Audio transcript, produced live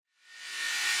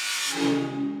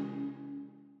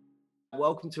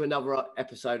welcome to another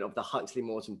episode of the Huxley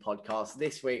Morton podcast.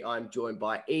 This week, I'm joined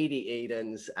by Edye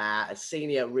Edens, a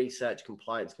senior research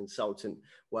compliance consultant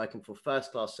working for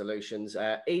First Class Solutions.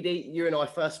 Edye, you and I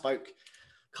first spoke,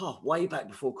 way back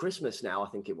before Christmas now, I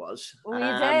think it was. We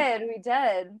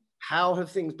did. How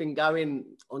have things been going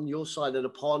on your side of the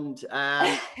pond?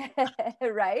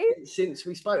 Right? Since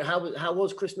we spoke, how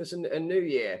was Christmas and New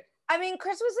Year? I mean,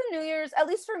 Christmas and New Year's, at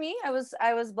least for me, I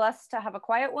was blessed to have a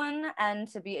quiet one and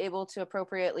to be able to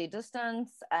appropriately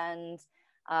distance. And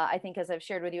I think, as I've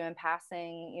shared with you in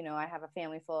passing, you know, I have a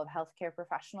family full of healthcare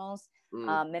professionals,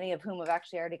 many of whom have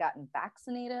actually already gotten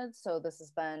vaccinated. So this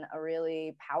has been a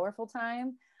really powerful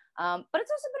time. But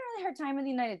it's also been a really hard time in the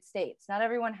United States. Not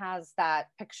everyone has that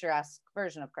picturesque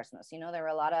version of Christmas. You know, there were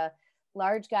a lot of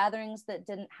large gatherings that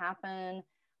didn't happen.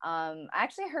 I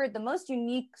actually heard the most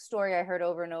unique story I heard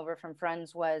over and over from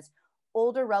friends was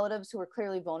older relatives who were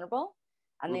clearly vulnerable,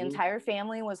 and the entire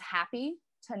family was happy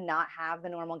to not have the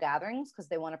normal gatherings because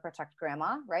they want to protect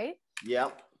grandma, right? Yeah.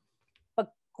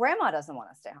 But grandma doesn't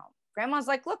want to stay home. Grandma's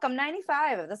like, look, I'm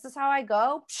 95. If this is how I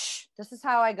go, this is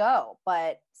how I go.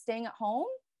 But staying at home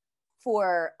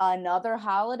for another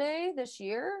holiday this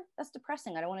year, that's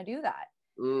depressing. I don't want to do that.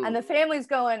 And the family's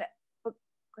going, but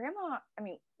grandma, I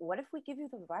mean, what if we give you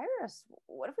the virus?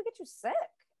 What if we get you sick?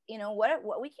 You know, what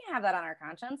we can't have that on our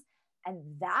conscience. And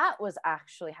that was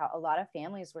actually how a lot of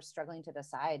families were struggling to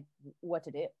decide what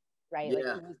to do, right? Like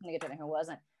who was going to get it and who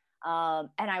wasn't.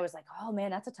 And I was like, oh man,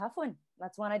 that's a tough one.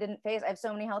 That's one I didn't face. I have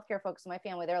so many healthcare folks in my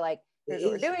family. They're like, here's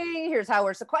what we're doing. Here's how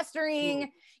we're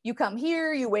sequestering. You come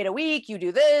here, you wait a week, you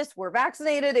do this, we're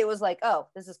vaccinated. It was like, oh,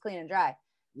 this is clean and dry.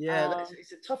 Yeah,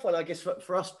 it's a tough one. I guess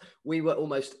for us, we were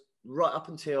almost right up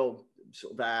until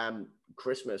sort of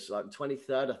Christmas, like the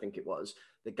 23rd, I think it was.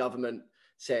 The government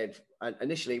said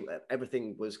initially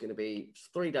everything was going to be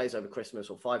 3 days over Christmas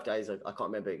or 5 days. I can't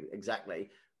remember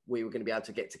exactly. We were going to be able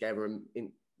to get together and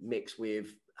mix with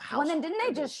house. Well, then didn't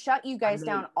they just shut you guys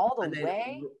down all the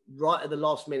way? Right at the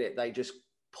last minute, they just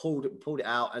pulled it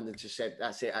out and then just said,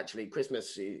 that's it. Actually,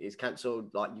 Christmas is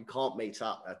cancelled. Like, you can't meet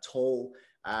up at all.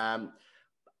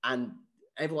 And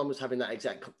everyone was having that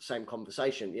exact same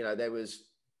conversation. You know, there was,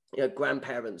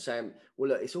 grandparents saying, well,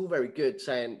 look, it's all very good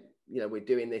saying, we're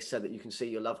doing this so that you can see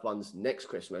your loved ones next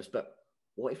Christmas, but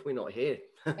what if we're not here?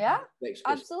 Yeah, next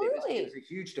Christmas? absolutely. It's a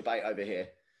huge debate over here.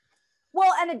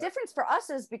 Well, and a difference for us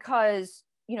is because,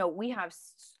 we have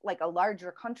like a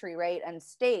larger country, right? And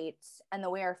states, and the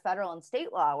way our federal and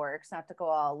state law works, not to go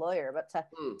all lawyer, but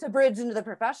to bridge into the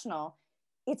professional,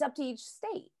 it's up to each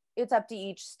state. It's up to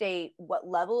each state what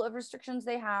level of restrictions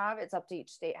they have. It's up to each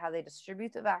state how they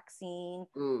distribute the vaccine,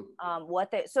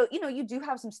 so, you do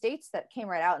have some states that came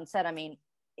right out and said, I mean,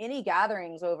 any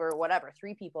gatherings over whatever,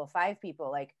 3 people, 5 people,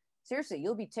 like, seriously,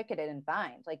 you'll be ticketed and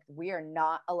fined. Like, we are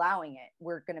not allowing it.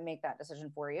 We're going to make that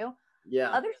decision for you.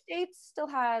 Yeah. Other states still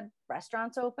had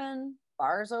restaurants open,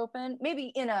 bars open,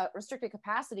 maybe in a restricted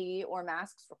capacity or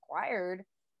masks required.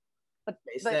 But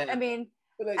I mean,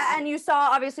 and you saw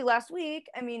obviously last week,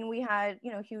 I mean, we had,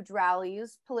 huge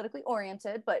rallies, politically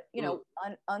oriented, but,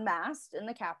 unmasked in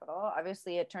the Capitol.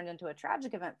 Obviously, it turned into a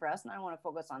tragic event for us, and I don't want to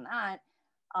focus on that,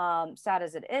 sad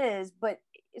as it is. But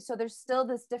so there's still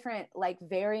this different, like,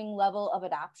 varying level of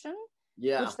adoption,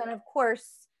 which then, of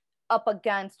course, up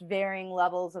against varying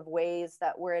levels of ways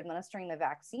that we're administering the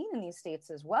vaccine in these states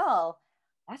as well.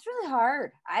 That's really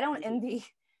hard. I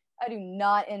do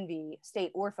not envy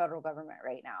state or federal government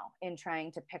right now in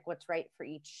trying to pick what's right for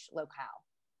each locale.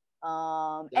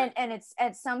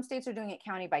 And some states are doing it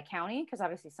county by county, because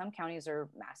obviously some counties are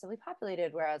massively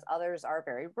populated, whereas others are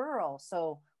very rural.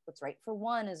 So what's right for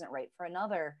one isn't right for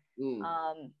another.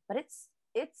 But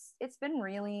it's been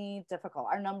really difficult.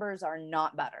 Our numbers are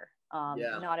not better.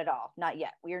 Not at all. Not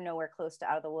yet. We are nowhere close to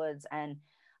out of the woods. And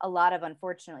a lot of,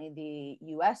 unfortunately,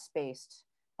 the US based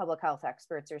public health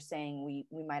experts are saying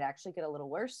we might actually get a little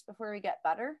worse before we get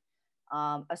better,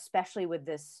 especially with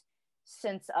this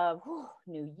sense of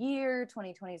new year,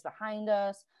 2020 is behind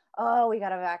us. Oh, we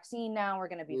got a vaccine now, we're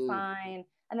going to be fine.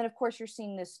 And then, of course, you're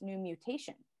seeing this new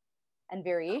mutation and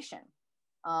variation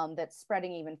that's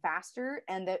spreading even faster,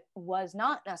 and that was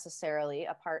not necessarily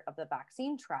a part of the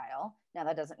vaccine trial. Now,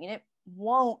 that doesn't mean it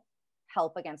won't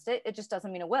help against it. It just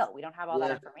doesn't mean it will. We don't have all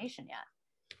that information yet.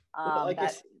 I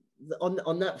guess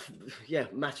on that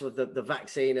matter of the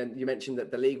vaccine, and you mentioned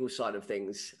that the legal side of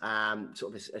things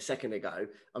sort of a second ago.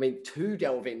 I mean, to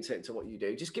delve into what you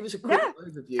do, just give us a quick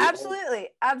overview. Absolutely.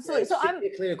 So I'm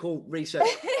a clinical research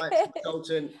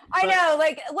consultant. I know,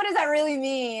 like, what does that really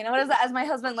mean? What is that? As my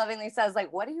husband lovingly says,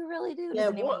 like, what do you really do?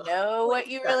 Does anyone know what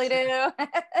you really do?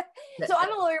 So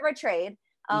I'm a lawyer by trade.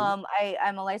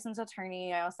 I'm a licensed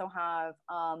attorney. I also have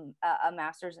a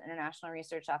master's in international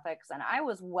research ethics, and I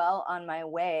was well on my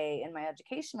way in my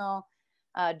educational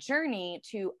journey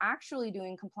to actually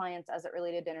doing compliance as it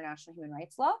related to international human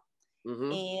rights law.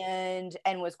 And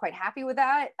was quite happy with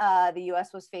that. The US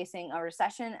was facing a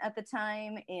recession at the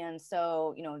time, and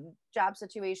so job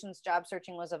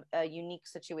searching was a unique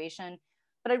situation,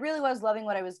 but I really was loving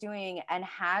what I was doing and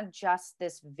had just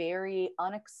this very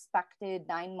unexpected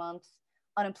 9-month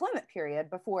unemployment period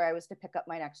before I was to pick up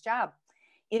my next job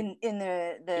in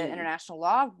the international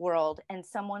law world. And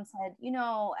someone said,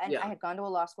 I had gone to a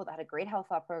law school that had a great health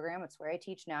law program. It's where I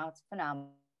teach now. It's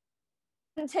phenomenal.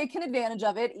 And taken advantage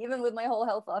of it, even with my whole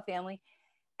health law family.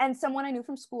 And someone I knew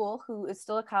from school, who is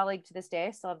still a colleague to this day,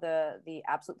 I still have the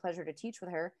absolute pleasure to teach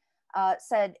with her,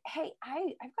 said, hey,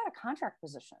 I've got a contract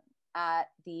position at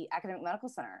the Academic Medical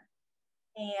Center.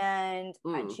 And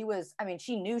she was,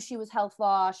 she knew she was health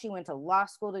law. She went to law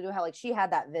school to do health. Like, she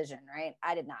had that vision, right?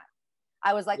 I did not.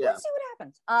 I was like, let's see what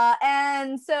happens.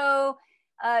 And so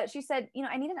she said,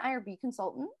 I need an IRB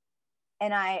consultant.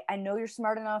 And I know you're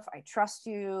smart enough. I trust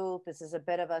you. This is a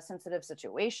bit of a sensitive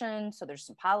situation. So there's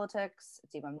some politics.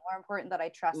 It's even more important that I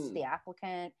trust the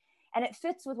applicant. And it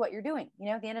fits with what you're doing.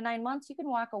 At the end of 9 months, you can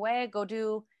walk away, go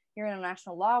do your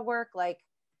international law work.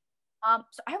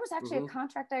 So I was actually a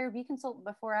contract IRB consultant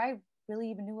before I really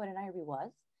even knew what an IRB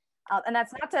was. And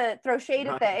that's not to throw shade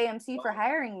at the AMC for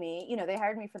hiring me. They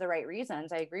hired me for the right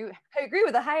reasons. I agree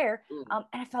with the hire. And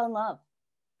I fell in love.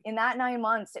 In that 9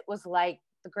 months, it was like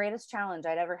the greatest challenge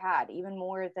I'd ever had, even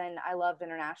more than I loved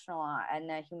international law and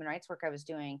the human rights work I was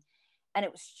doing. And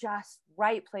it was just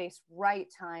right place, right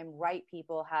time, right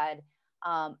people. Had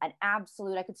an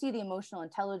absolute, I could see the emotional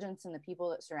intelligence in the people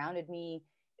that surrounded me.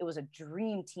 It was a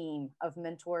dream team of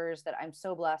mentors that I'm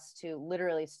so blessed to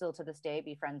literally still to this day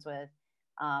be friends with,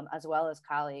 as well as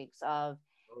colleagues of.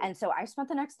 And so I spent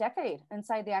the next decade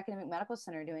inside the Academic Medical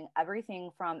Center doing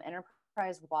everything from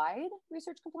enterprise-wide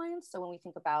research compliance. So when we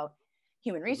think about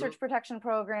human research protection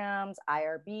programs,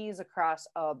 IRBs across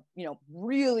a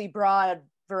really broad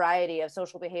variety of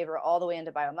social behavior, all the way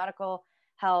into biomedical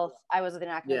health. I was at an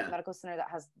academic medical center that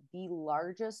has the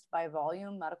largest by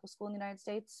volume medical school in the United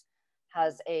States,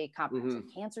 has a comprehensive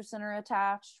cancer center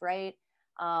attached, right?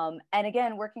 And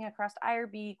again, working across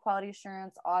IRB, quality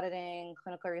assurance, auditing,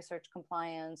 clinical research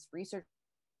compliance, research,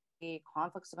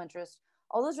 conflicts of interest,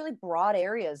 all those really broad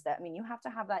areas that, you have to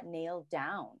have that nailed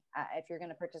down if you're going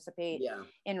to participate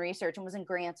in research, and was in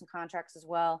grants and contracts as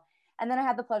well. And then I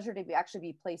had the pleasure to actually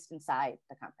be placed inside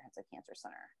the Comprehensive Cancer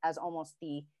Center as almost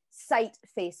the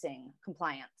site-facing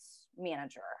compliance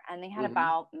manager. And they had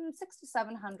about 600 to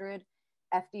 700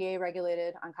 FDA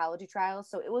regulated oncology trials.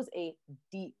 So it was a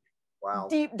deep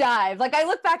dive. Like, I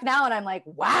look back now and I'm like,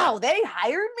 wow, they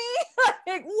hired me.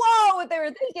 Like, whoa, what they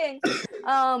were thinking.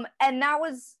 And that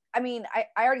was, I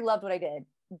already loved what I did.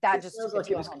 That just sounds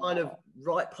like it was kind of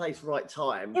right place, right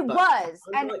time. It was.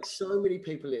 And like so many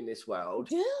people in this world,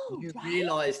 you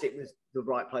realized it was the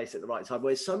right place at the right time.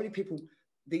 Whereas so many people,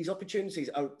 these opportunities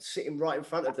are sitting right in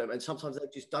front of them, and sometimes they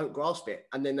just don't grasp it.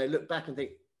 And then they look back and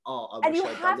think, oh, I wish I'd done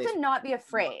this. And you have to not be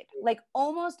afraid. Like,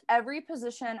 almost every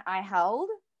position I held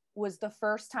was the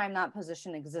first time that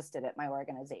position existed at my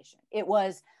organization. It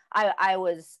was, I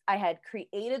had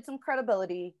created some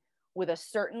credibility with a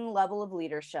certain level of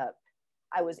leadership.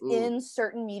 I was in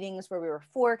certain meetings where we were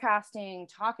forecasting,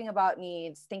 talking about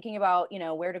needs, thinking about,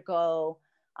 where to go,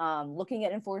 looking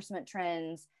at enforcement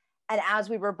trends. And as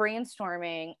we were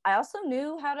brainstorming, I also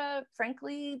knew how to,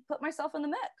 frankly, put myself in the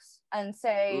mix and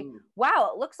say,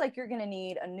 wow, it looks like you're going to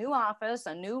need a new office,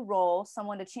 a new role,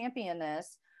 someone to champion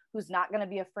this, who's not going to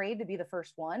be afraid to be the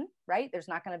first one, right? There's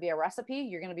not going to be a recipe.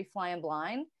 You're going to be flying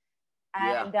blind.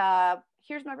 And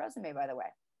here's my resume, by the way.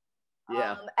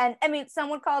 And some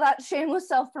would call that shameless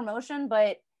self-promotion,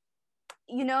 but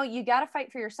you got to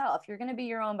fight for yourself. You're going to be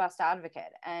your own best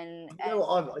advocate. And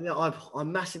I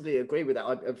massively agree with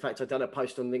that. In fact, I've done a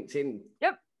post on LinkedIn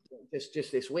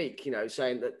just this week,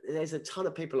 saying that there's a ton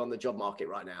of people on the job market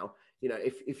right now.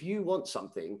 If you want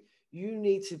something, you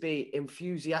need to be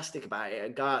enthusiastic about it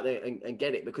and go out there and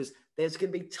get it, because there's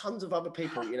going to be tons of other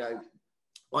people,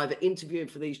 either interviewing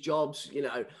for these jobs,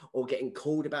 or getting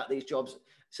called about these jobs.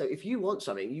 So if you want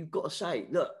something, you've got to say,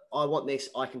 look, I want this,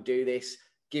 I can do this,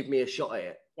 give me a shot at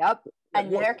it. Yep. And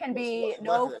there can be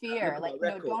no fear. Like,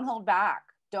 don't hold back.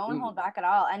 Don't hold back at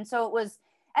all. And so it was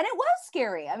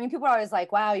scary. People are always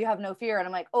like, wow, you have no fear. And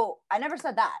I'm like, oh, I never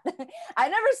said that. I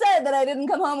never said that I didn't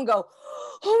come home and go,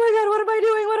 oh my God, what am I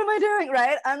doing? What am I doing?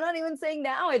 Right. I'm not even saying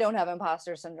now I don't have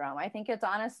imposter syndrome. I think it's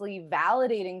honestly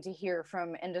validating to hear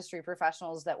from industry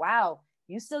professionals that, wow,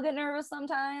 you still get nervous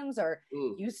sometimes, or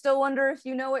you still wonder if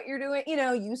you know what you're doing, you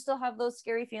know, you still have those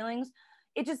scary feelings.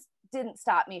 It just didn't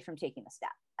stop me from taking a step.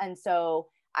 And so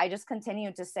I just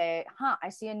continued to say, I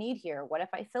see a need here. What if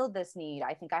I filled this need?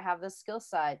 I think I have this skill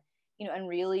set, you know, and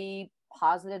really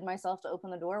posited myself to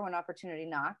open the door when opportunity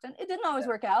knocked. And it didn't always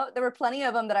work out. There were plenty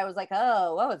of them that I was like,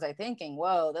 oh, what was I thinking?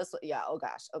 Whoa, oh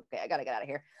gosh, okay, I gotta get out of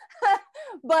here.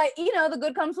 But you know, the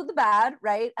good comes with the bad,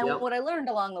 right? And what I learned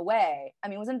along the way, I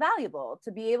mean, was invaluable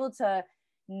to be able to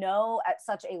know at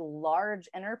such a large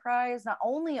enterprise, not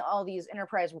only all these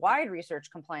enterprise-wide research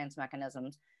compliance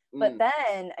mechanisms, but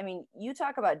then, I mean, you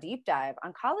talk about deep dive,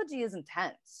 oncology is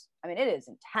intense. I mean, it is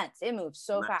intense. It moves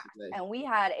so fast. And we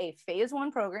had a phase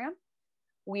 1 program.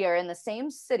 We are in the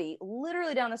same city,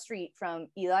 literally down the street from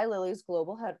Eli Lilly's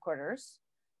global headquarters,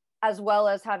 as well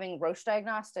as having Roche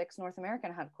Diagnostics North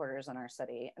American headquarters in our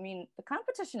city. I mean, the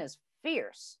competition is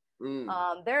fierce.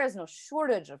 There is no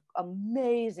shortage of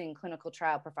amazing clinical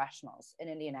trial professionals in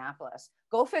Indianapolis.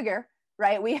 Go figure,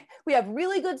 right? We have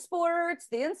really good sports,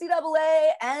 the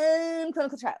NCAA, and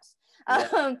clinical trials.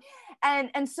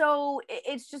 And so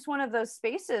it's just one of those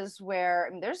spaces where,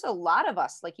 I mean, there's a lot of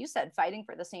us, like you said, fighting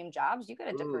for the same jobs. You got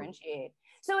to differentiate.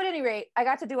 So at any rate, I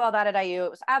got to do all that at IU.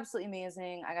 It was absolutely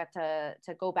amazing. I got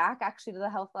to go back actually to the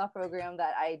health law program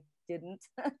that I didn't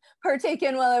partake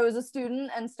in while I was a student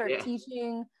and start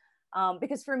teaching.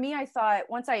 Because for me, I thought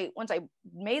once I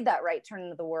made that right turn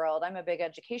into the world, I'm a big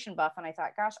education buff. And I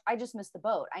thought, gosh, I just missed the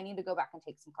boat. I need to go back and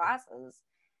take some classes.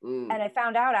 And I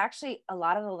found out actually a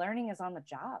lot of the learning is on the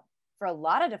job for a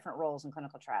lot of different roles in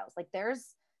clinical trials. Like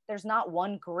there's not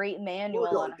one great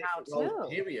manual on how to.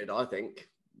 Period, I think.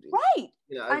 Right.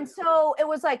 You know, and so it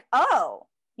was like, oh,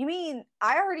 you mean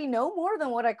I already know more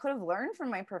than what I could have learned from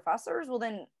my professors? Well,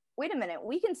 then wait a minute.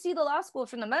 We can see the law school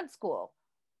from the med school.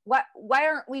 Why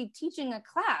aren't we teaching a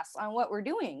class on what we're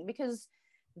doing? Because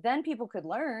then people could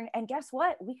learn. And guess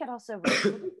what? We could also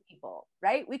recruit people,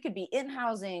 right? We could be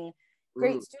in-housing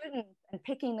great students and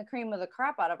picking the cream of the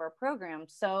crop out of our program.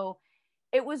 So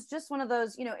it was just one of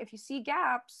those, you know, if you see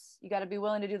gaps, you got to be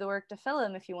willing to do the work to fill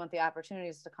them if you want the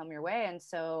opportunities to come your way. And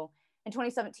so in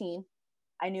 2017,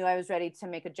 I knew I was ready to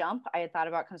make a jump. I had thought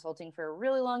about consulting for a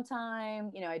really long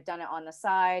time. You know, I'd done it on the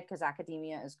side because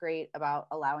academia is great about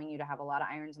allowing you to have a lot of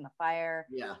irons in the fire.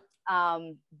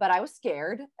 But I was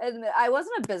scared, and I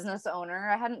wasn't a business owner.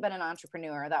 I hadn't been an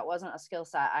entrepreneur. That wasn't a skill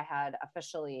set I had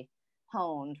officially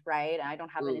honed, right? I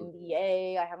don't have an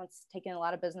MBA. I haven't taken a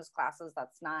lot of business classes.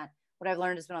 That's not what I've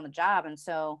learned has been on the job. And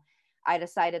so I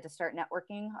decided to start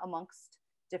networking amongst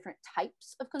different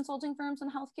types of consulting firms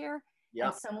in healthcare.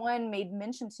 And someone made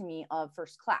mention to me of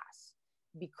First Class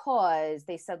because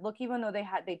they said, look, even though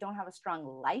they don't have a strong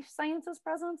life sciences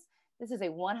presence, this is a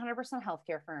 100%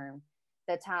 healthcare firm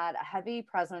that's had a heavy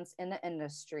presence in the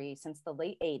industry since the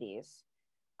late 80s.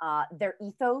 Their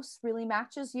ethos really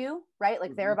matches you, right?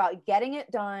 Like they're about getting it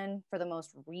done for the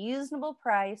most reasonable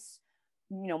price,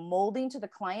 you know, molding to the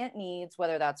client needs,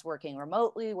 whether that's working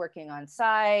remotely, working on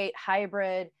site,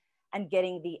 hybrid, and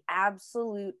getting the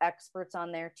absolute experts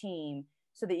on their team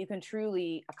so that you can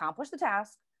truly accomplish the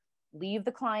task, leave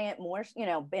the client more, you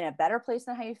know, in a better place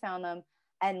than how you found them,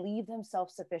 and leave them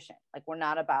self-sufficient. Like we're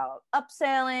not about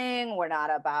upselling. We're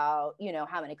not about, you know,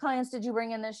 how many clients did you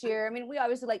bring in this year? I mean, we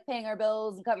obviously like paying our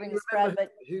bills and covering the spread,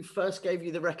 but who first gave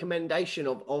you the recommendation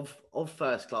of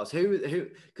First Class? Who,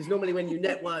 because normally when you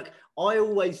network, I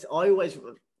always,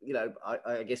 you know,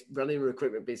 I guess running a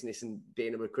recruitment business and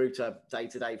being a recruiter day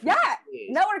to day.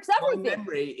 Networks everything. My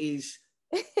memory is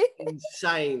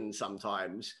insane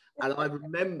sometimes. And I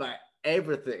remember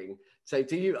everything. So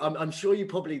do you? I'm sure you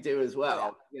probably do as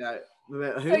well. You know,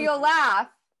 so you'll laugh.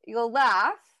 It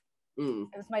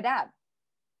was my dad.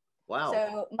 Wow.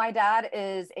 So my dad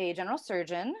is a general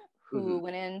surgeon who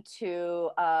went into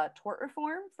tort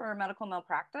reform for medical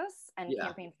malpractice and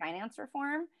campaign finance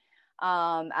reform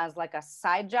as like a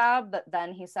side job that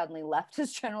then he suddenly left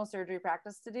his general surgery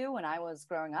practice to do when I was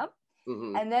growing up.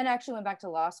 And then actually went back to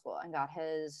law school and got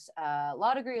his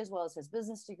law degree as well as his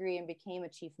business degree and became a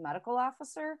chief medical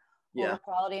officer over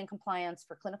quality and compliance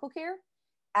for clinical care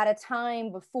at a time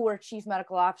before chief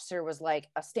medical officer was like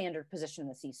a standard position in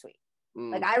the C-suite.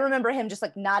 Like I remember him just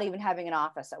like not even having an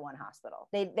office at one hospital.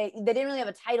 They didn't really have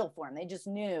a title for him. They just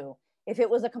knew if it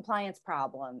was a compliance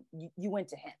problem, you went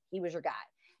to him. He was your guy.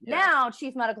 Now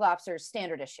chief medical officer is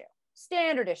standard issue.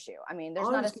 I mean, there's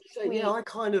not a C-suite.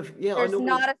 There's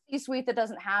not a C-suite that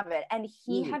doesn't have it. And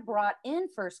he had brought in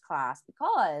First Class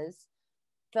because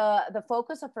the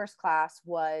focus of First Class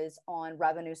was on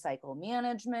revenue cycle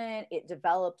management. It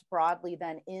developed broadly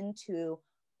then into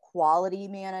quality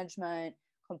management,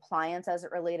 compliance as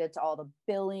it related to all the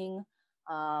billing,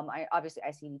 I obviously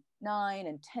IC9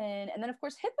 and 10, and then of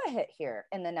course HIPAA hit here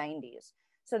in the 90s.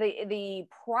 So the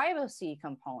privacy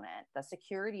component, the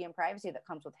security and privacy that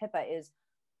comes with HIPAA is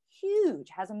huge,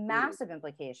 has a massive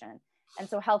implication. And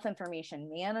so health information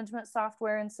management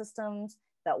software and systems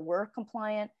that were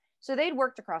compliant. So they'd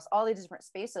worked across all these different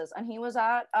spaces, and he was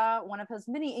at one of his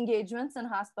many engagements in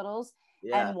hospitals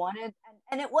and wanted,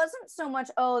 and it wasn't so much,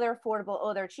 oh, they're affordable,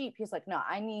 oh, they're cheap. He's like, no,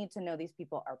 I need to know these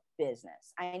people are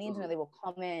business. I need to know they will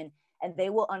come in and they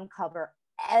will uncover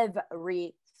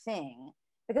everything,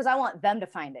 because I want them to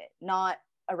find it, not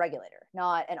a regulator,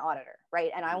 not an auditor,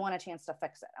 right? And I want a chance to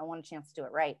fix it. I want a chance to do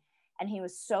it right. And he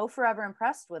was so forever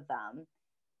impressed with them.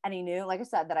 And he knew, like I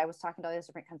said, that I was talking to all these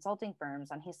different consulting firms.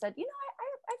 And he said, you know,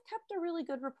 I've kept a really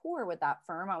good rapport with that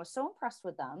firm. I was so impressed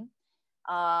with them.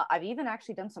 I've even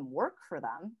actually done some work for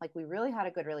them. Like, we really had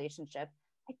a good relationship.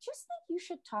 I just think you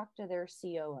should talk to their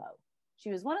COO.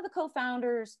 She was one of the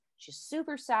co-founders. She's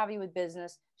super savvy with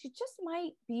business. She just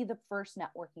might be the first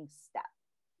networking step.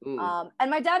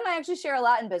 And my dad and I actually share a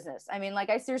lot in business. I mean, like,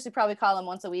 I seriously probably call him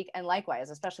once a week, and likewise,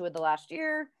 especially with the last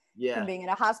year, from being in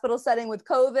a hospital setting with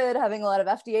COVID, having a lot of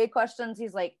FDA questions.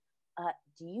 He's like,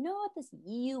 do you know what this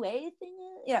EUA thing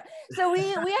is? You know, so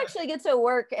we actually get to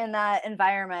work in that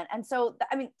environment. And so,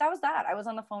 I mean, that was that. I was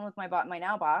on the phone with my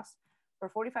now boss for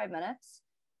 45 minutes,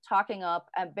 talking up,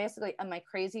 and basically, am I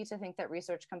crazy to think that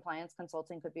research compliance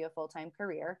consulting could be a full-time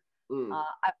career?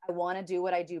 I want to do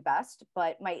what I do best,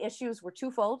 but my issues were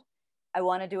twofold. I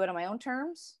want to do it on my own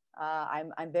terms.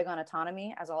 I'm big on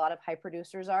autonomy, as a lot of high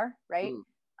producers are, right?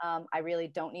 I really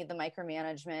don't need the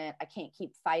micromanagement. I can't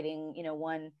keep fighting, you know,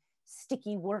 one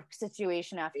sticky work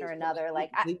situation after another.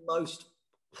 Like, the most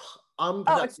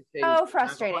unproductive thing. So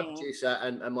frustrating. Producer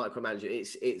and micromanager.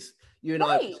 It's you and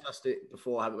I have discussed it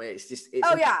before, haven't we? It's just.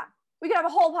 Yeah. We could have a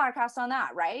whole podcast on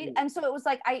that, right? And so it was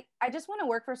like, I just want to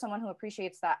work for someone who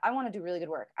appreciates that. I want to do really good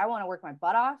work. I want to work my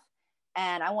butt off,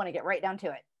 and I want to get right down to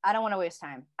it. I don't want to waste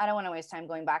time. I don't want to waste time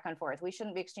going back and forth. We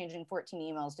shouldn't be exchanging 14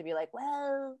 emails to be like,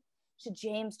 well, should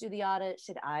James do the audit?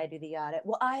 Should I do the audit?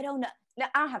 Well, I don't know. No,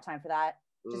 I don't have time for that.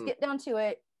 Just get down to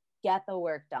it, get the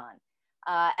work done.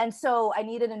 And so I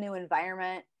needed a new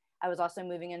environment. I was also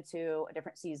moving into a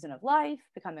different season of life,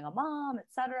 becoming a mom,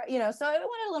 etc. You know, so I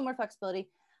wanted a little more flexibility.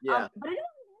 But I didn't want the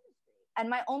industry. And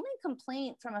my only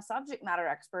complaint from a subject matter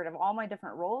expert of all my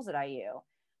different roles at IU,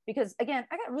 because again,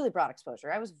 I got really broad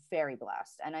exposure. I was very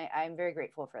blessed, and I'm very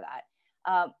grateful for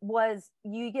that, was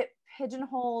you get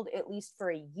pigeonholed at least for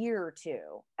a year or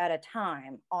two at a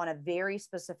time on a very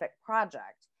specific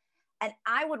project. And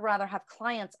I would rather have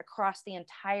clients across the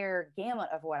entire gamut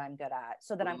of what I'm good at,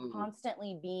 so that I'm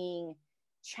constantly being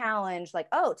challenged. Like,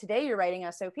 oh, today you're writing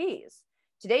SOPs.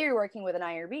 Today you're working with an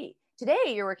IRB. Today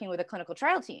you're working with a clinical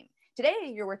trial team.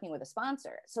 Today you're working with a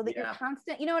sponsor, so that you're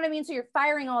constant, you know what I mean? So you're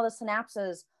firing all the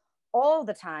synapses all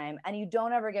the time, and you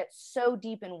don't ever get so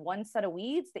deep in one set of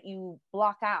weeds that you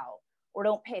block out or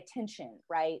don't pay attention,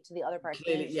 right, to the other parts.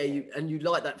 Clearly, you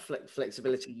like that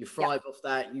flexibility. You thrive off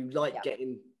that. You like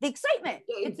getting the excitement.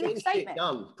 It's the excitement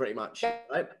done, pretty much.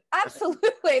 Right?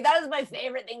 Absolutely, that is my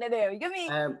favorite thing to do. Give me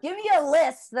a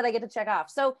list that I get to check off.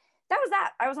 So that was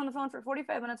that. I was on the phone for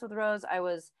 45 minutes with Rose. I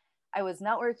was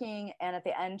networking, and at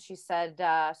the end she said,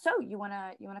 so you want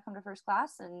to come to first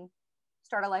class and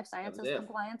start a life sciences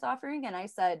compliance offering? And I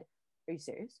said, are you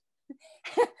serious?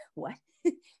 What?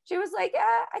 She was like,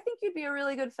 I think you'd be a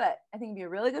really good fit. I think you'd be a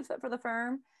really good fit for the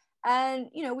firm. And,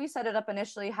 you know, we set it up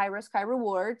initially high risk, high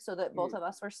reward, so that both of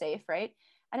us were safe, right?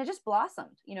 And it just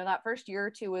blossomed. You know, that first year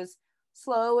or two was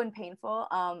slow and painful.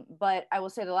 But I will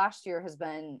say the last year has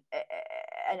been,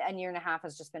 a year and a half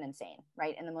has just been insane,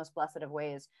 right? In the most blessed of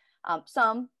ways.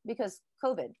 Some because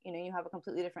COVID, you know, you have a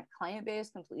completely different client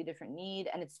base, completely different need.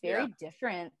 And it's very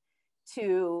different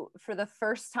for the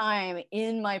first time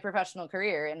in my professional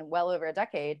career in well over a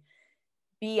decade,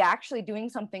 be actually doing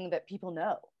something that people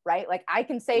know, right? Like, I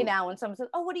can say now when someone says,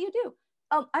 oh, what do you do?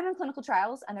 I'm in clinical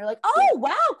trials. And they're like, oh,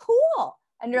 wow, cool.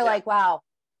 And you're like, wow.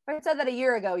 If I said that a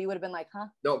year ago, you would have been like, huh?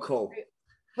 Not cool.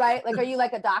 Right? Like, are you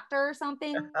like a doctor or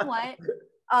something? What?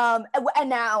 And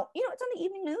now, you know, it's on the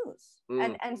evening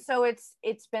news. And so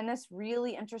it's been this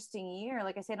really interesting year.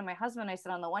 Like I say to my husband, I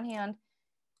said, on the one hand,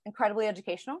 incredibly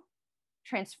educational,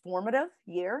 transformative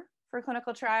year for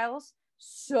clinical trials.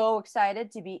 So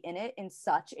excited to be in it in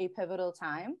such a pivotal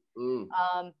time.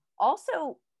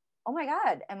 Also, oh my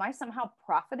God, am I somehow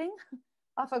profiting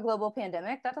off a global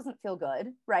pandemic? That doesn't feel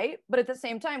good, right? But at the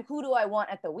same time, who do I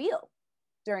want at the wheel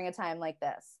during a time like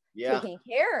this? Taking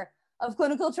care of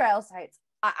clinical trial sites.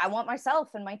 I want myself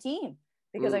and my team,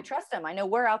 because I trust them. I know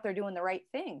we're out there doing the right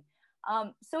thing.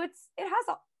 So it has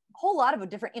a whole lot of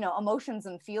different, emotions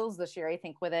and feels this year, I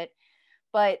think, with it.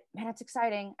 But man, it's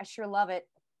exciting. I sure love it.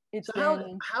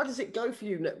 How does it go for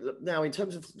you now in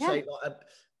terms of say,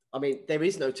 I mean, there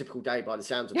is no typical day by the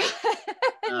sounds of it.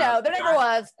 No, there never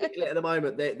was. At the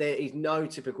moment, there is no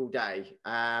typical day.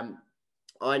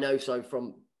 I know, so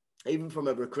even from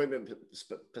a recruitment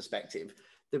perspective,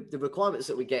 the requirements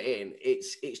that we get in,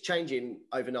 it's changing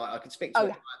overnight. I could speak to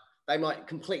them. They might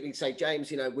completely say,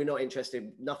 James, we're not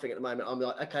interested, nothing at the moment. I'm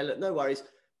like, okay, look, no worries,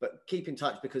 but keep in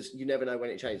touch because you never know when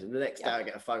it changes. And the next day I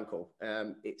get a phone call.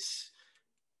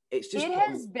 It's just, it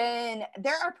has been,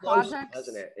 there are projects,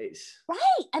 hasn't it? It's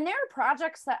right. And there are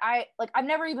projects that I've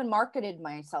never even marketed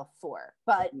myself for,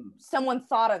 but someone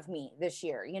thought of me this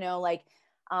year,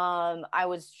 I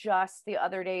was just the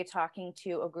other day talking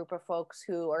to a group of folks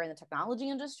who are in the technology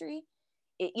industry.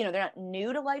 They're not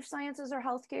new to life sciences or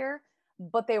healthcare,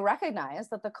 but they recognize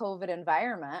that the COVID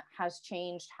environment has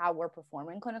changed how we're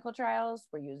performing clinical trials.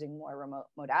 We're using more remote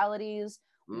modalities.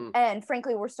 And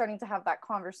frankly, we're starting to have that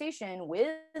conversation with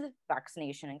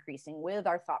vaccination increasing, with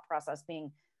our thought process being,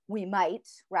 we might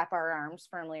wrap our arms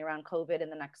firmly around COVID in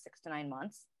the next 6 to 9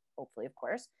 months, hopefully, of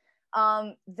course,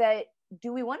 that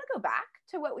do we want to go back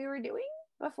to what we were doing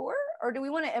before? Or do we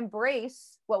want to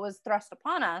embrace what was thrust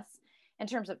upon us in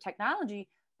terms of technology?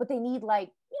 But they need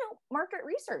market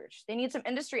research. They need some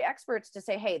industry experts to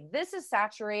say, hey, this is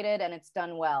saturated and it's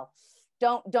done well.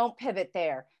 Don't pivot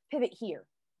there, pivot here.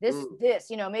 This,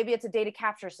 maybe it's a data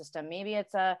capture system. Maybe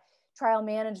it's a trial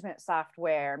management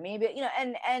software. Maybe,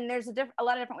 and there's a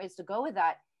lot of different ways to go with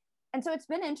that. And so it's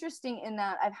been interesting in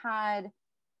that I've had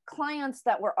clients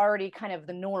that were already kind of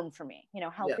the norm for me,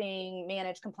 helping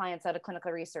manage compliance at a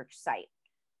clinical research site,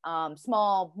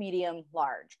 small, medium,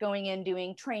 large, going in,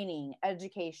 doing training,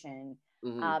 education.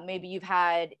 Maybe you've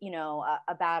had,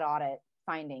 a bad audit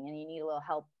finding and you need a little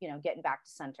help, getting back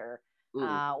to center.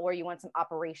 Or you want some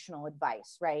operational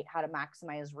advice, right? How to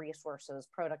maximize resources,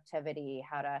 productivity,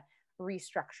 how to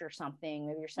restructure something.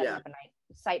 Maybe you're setting up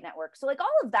a site network. So all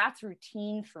of that's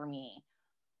routine for me.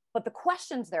 But the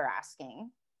questions they're asking,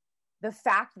 the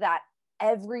fact that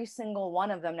every single one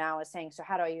of them now is saying, so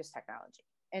how do I use technology?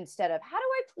 Instead of how do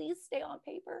I please stay on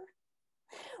paper?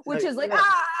 Which is I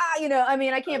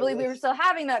can't believe we were still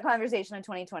having that conversation in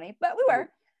 2020, but we were.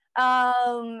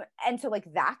 And so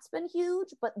that's been huge,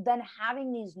 but then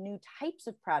having these new types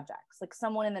of projects, like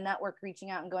someone in the network reaching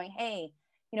out and going, hey,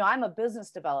 I'm a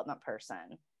business development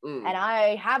person and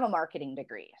I have a marketing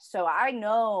degree. So I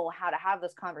know how to have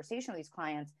this conversation with these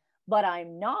clients, but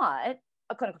I'm not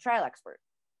a clinical trial expert.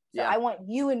 So I want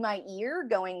you in my ear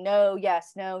going, no,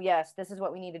 yes, this is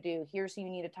what we need to do. Here's who you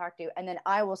need to talk to. And then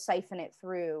I will siphon it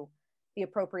through the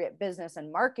appropriate business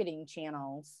and marketing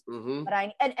channels.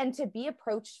 But and to be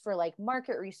approached for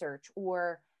market research,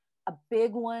 or a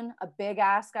big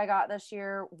ask I got this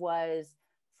year was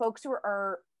folks who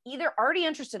are either already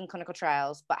interested in clinical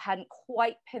trials, but hadn't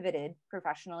quite pivoted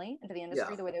professionally into the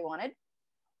industry the way they wanted,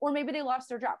 or maybe they lost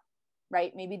their job,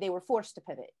 right? Maybe they were forced to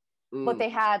pivot, but they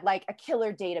had a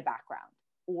killer data background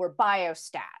or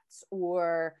biostats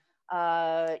or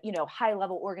high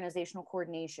level organizational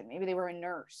coordination. Maybe they were a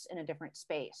nurse in a different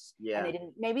space. And they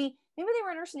didn't, maybe they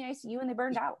were a nurse in the ICU and they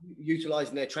burned out.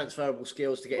 Utilizing their transferable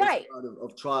skills to get into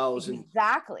of trials and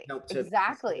help to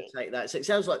take that. So it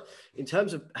sounds like in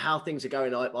terms of how things are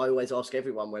going, I always ask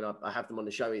everyone when I have them on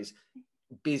the show is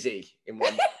busy in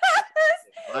one.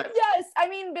 Right? Yes. I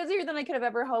mean, busier than I could have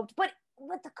ever hoped, but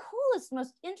with the coolest,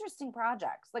 most interesting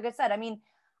projects. Like I said, and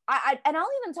I'll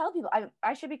even tell people,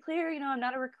 I should be clear, I'm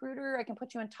not a recruiter. I can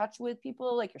put you in touch with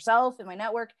people like yourself in my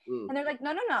network. And they're like,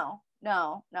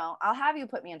 no, I'll have you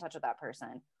put me in touch with that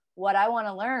person. What I want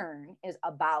to learn is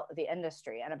about the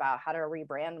industry and about how to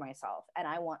rebrand myself. And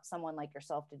I want someone like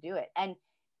yourself to do it. And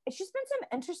it's just been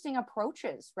some interesting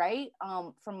approaches, right?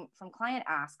 From client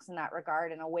asks in that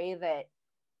regard, in a way that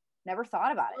never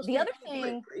thought about it. The other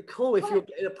thing, pretty cool if you're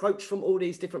getting approached from all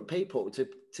these different people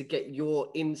to get your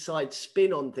inside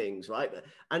spin on things, right?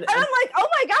 And I'm like, oh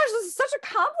my gosh, this is such a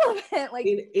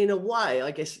compliment. In a way,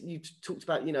 I guess you talked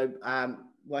about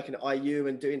working at IU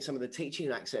and doing some of the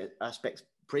teaching aspects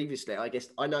previously. I guess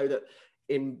I know that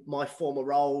in my former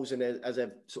roles and as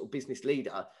a sort of business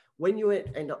leader, when you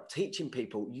end up teaching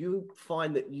people, you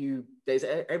find that there's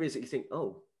areas that you think,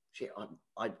 oh shit,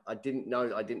 I didn't know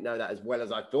that as well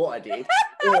as I thought I did.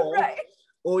 Or, right.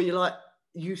 or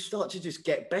you start to just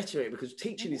get better at it, because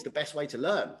teaching is the best way to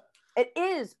learn. It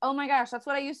is. Oh my gosh, that's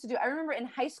what I used to do. I remember in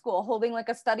high school holding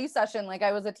a study session like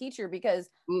I was a teacher, because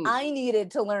I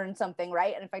needed to learn something,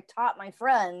 right? And if I taught my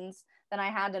friends, then I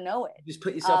had to know it. You just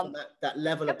put yourself on that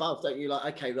level above, don't you?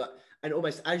 Okay, and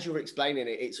almost as you're explaining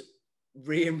it,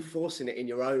 reinforcing it in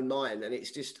your own mind, and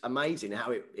it's just amazing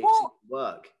how it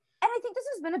work. And I think this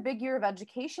has been a big year of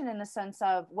education in the sense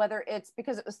of whether it's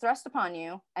because it was thrust upon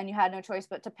you and you had no choice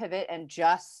but to pivot and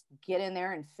just get in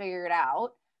there and figure it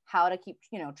out, how to keep,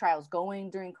 you know, trials going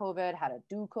during COVID, how to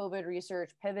do COVID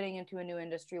research, pivoting into a new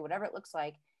industry, whatever it looks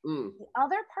like. The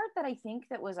other part that I think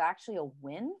that was actually a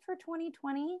win for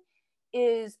 2020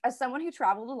 is, as someone who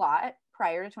traveled a lot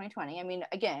prior to 2020, I mean,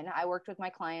 again, I worked with my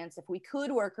clients. If we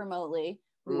could work remotely,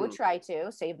 we would try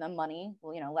to save them money,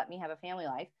 you know, let me have a family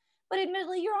life. But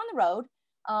admittedly, you're on the road.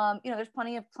 You know, there's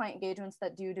plenty of client engagements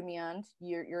that do demand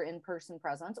your in-person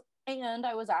presence. And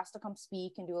I was asked to come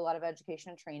speak and do a lot of education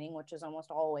and training, which is almost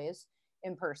always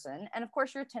in person. And of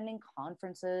course, you're attending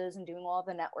conferences and doing all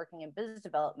the networking and business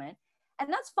development.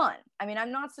 And that's fun. I mean,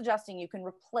 I'm not suggesting you can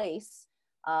replace,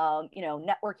 you know,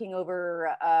 networking over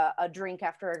a drink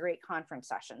after a great conference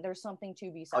session. There's something to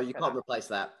be said. Oh, you can't replace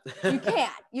that.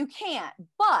 You can't.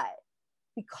 But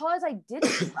because I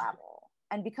didn't travel,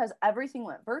 and because everything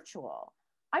went virtual,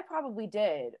 I probably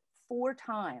did 4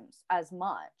 times as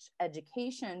much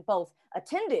education, both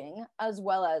attending as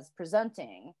well as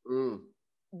presenting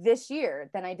this year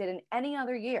than I did in any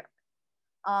other year.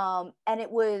 And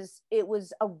it was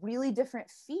a really different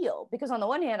feel, because on the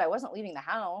one hand, I wasn't leaving the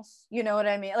house, you know what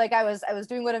I mean? Like I was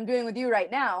doing what I'm doing with you right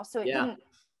now. So it didn't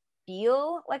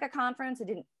feel like a conference. It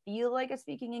didn't feel like a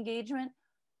speaking engagement,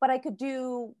 but I could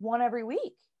do one every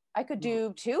week. I could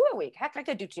do 2 a week. Heck, I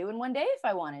could do 2 in one day if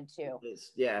I wanted to.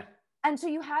 Yeah. And so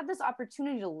you had this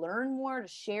opportunity to learn more, to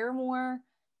share more,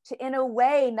 to, in a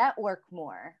way, network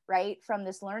more, right? From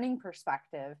this learning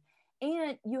perspective.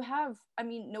 And you have, I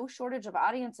mean, no shortage of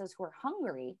audiences who are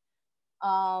hungry,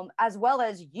 as well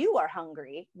as you are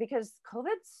hungry, because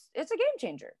it's a game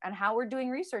changer, and how we're doing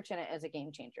research in it is a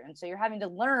game changer. And so you're having to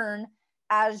learn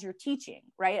as you're teaching,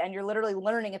 right? And you're literally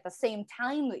learning at the same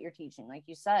time that you're teaching, like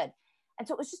you said. And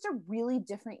so it was just a really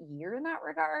different year in that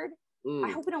regard.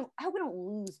 I hope we don't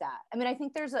lose that. I mean, I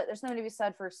think there's something to be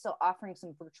said for still offering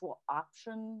some virtual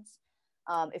options.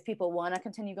 If people want to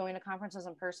continue going to conferences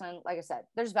in person, like I said,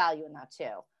 there's value in that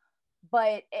too.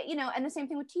 But, you know, and the same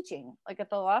thing with teaching, like at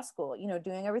the law school, you know,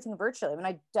 doing everything virtually. I mean,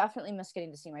 I definitely miss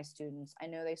getting to see my students. I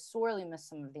know they sorely miss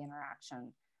some of the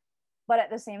interaction. But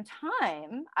at the same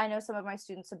time, I know some of my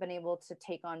students have been able to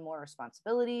take on more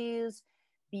responsibilities,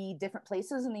 be different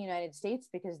places in the United States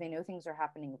because they know things are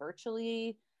happening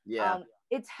virtually.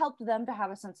 It's helped them to have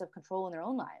a sense of control in their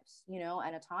own lives, you know,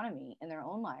 and autonomy in their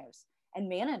own lives, and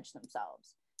manage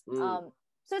themselves. So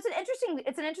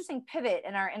it's an interesting pivot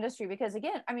in our industry, because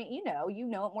again, I mean, you know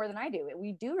it more than I do.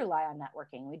 We do rely on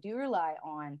networking. We do rely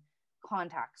on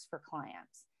contacts for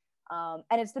clients.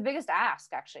 And it's the biggest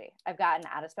ask, actually, I've gotten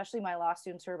at, especially my law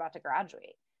students who are about to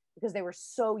graduate, because they were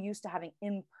so used to having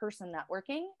in-person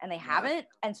networking and they haven't.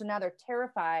 And so now they're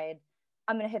terrified,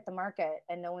 I'm going to hit the market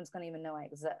and no one's going to even know I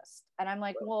exist. And I'm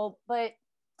like, well, but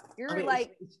you're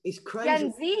it's crazy.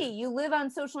 Gen Z, you live on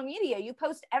social media. You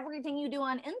post everything you do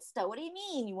on Insta. What do you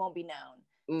mean you won't be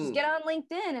known? Just get on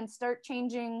LinkedIn and start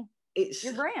changing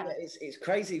your brand. Yeah, it's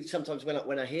crazy sometimes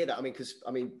when I hear that. I mean, because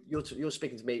I mean, you're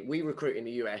speaking to me. We recruit in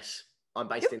the US. I'm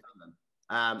based in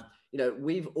London. You know,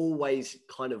 we've always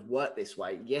kind of worked this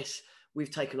way. Yes,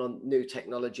 we've taken on new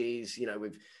technologies, you know,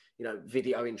 with, you know,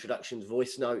 video introductions,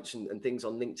 voice notes and things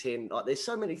on LinkedIn. Like there's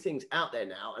so many things out there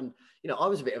now. And, you know, I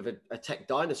was a bit of a tech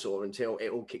dinosaur until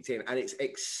it all kicked in, and it's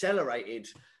accelerated,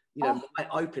 you know, my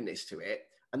openness to it.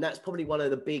 And that's probably one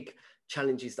of the big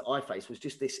challenges that I faced, was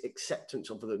just this acceptance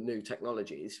of the new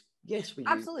technologies. Yes, we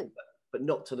use them, but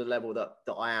not to the level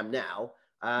that I am now.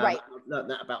 I've learned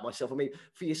that about myself. I mean,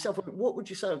 for yourself, what would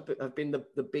you say have been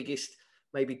the biggest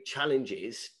maybe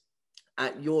challenges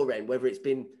at your end, whether it's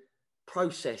been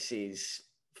processes,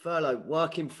 furlough,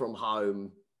 working from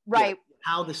home, right? You know,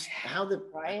 how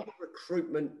the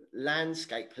recruitment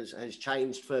landscape has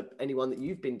changed for anyone that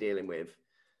you've been dealing with?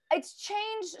 It's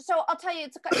changed. So I'll tell you,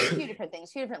 it's a few different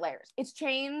things, few different layers. It's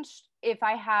changed. If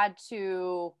I had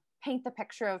to paint the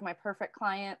picture of my perfect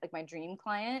client, like my dream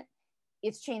client,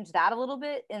 it's changed that a little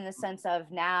bit, in the sense of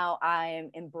now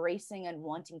I'm embracing and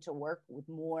wanting to work with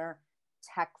more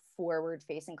tech forward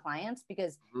facing clients,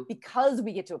 because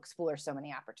we get to explore so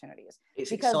many opportunities.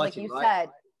 It's because exciting, like you said,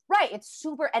 it's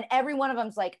super. And every one of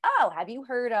them's like, oh, have you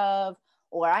heard of,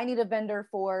 or I need a vendor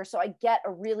for. So I get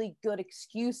a really good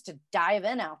excuse to dive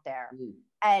in out there.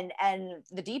 And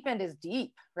the deep end is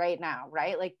deep right now,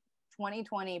 right? Like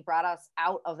 2020 brought us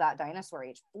out of that dinosaur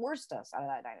age, forced us out of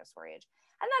that dinosaur age.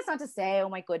 And that's not to say, oh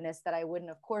my goodness, that I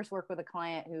wouldn't, of course, work with a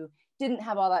client who didn't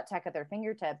have all that tech at their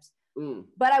fingertips.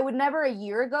 But I would never a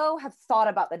year ago have thought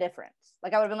about the difference.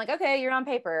 Like I would have been like, okay, you're on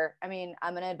paper. I mean,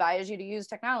 I'm going to advise you to use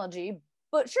technology,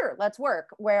 but sure, let's work.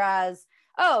 Whereas,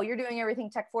 oh, you're doing everything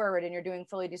tech forward and you're doing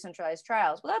fully decentralized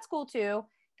trials. Well, that's cool too.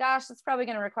 Gosh, that's probably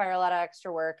going to require a lot of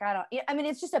extra work. I mean,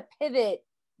 it's just a pivot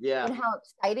in how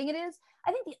exciting it is.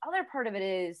 I think the other part of it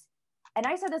is, and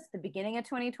I said this at the beginning of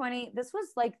 2020, this was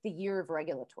like the year of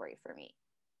regulatory for me,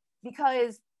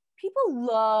 because people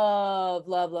love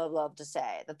to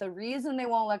say that the reason they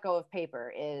won't let go of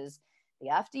paper is the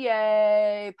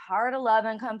FDA, Part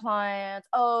 11 compliance.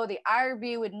 Oh, the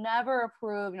IRB would never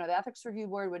approve, the Ethics Review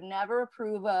Board would never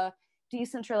approve a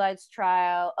decentralized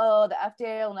trial. Oh, the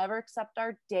FDA will never accept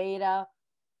our data.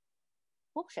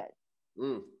 Bullshit.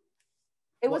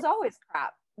 It was always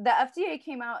crap. The FDA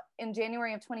came out in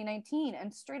January of 2019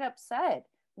 and straight up said,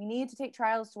 we need to take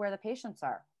trials to where the patients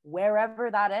are,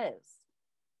 wherever that is.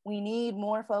 We need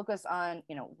more focus on,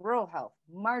 rural health,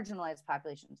 marginalized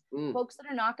populations, folks that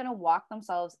are not going to walk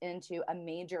themselves into a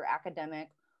major academic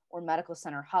or medical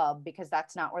center hub because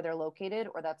that's not where they're located,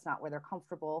 or that's not where they're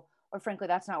comfortable, or frankly,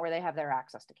 that's not where they have their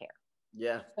access to care.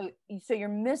 Yeah. So you're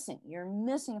missing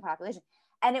a population.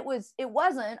 And it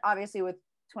wasn't obviously with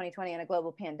 2020 and a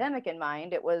global pandemic in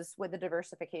mind, it was with the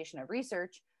diversification of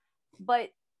research, but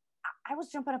I was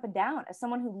jumping up and down as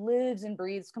someone who lives and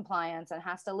breathes compliance and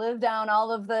has to live down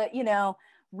all of the,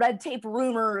 red tape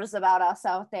rumors about us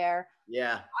out there.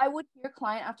 Yeah. I would hear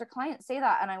client after client say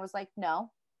that. And I was like,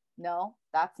 no,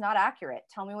 that's not accurate.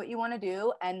 Tell me what you want to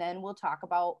do. And then we'll talk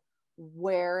about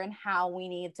where and how we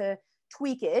need to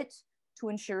tweak it to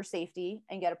ensure safety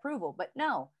and get approval. But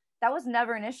no, that was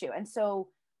never an issue. And so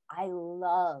I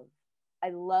love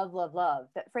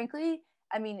that, frankly,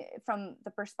 I mean, from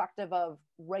the perspective of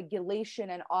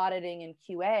regulation and auditing and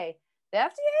QA, the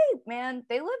FDA, man,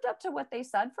 they lived up to what they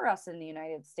said for us in the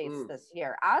United States this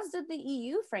year, as did the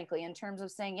EU, frankly, in terms of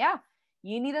saying, yeah,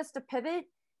 you need us to pivot.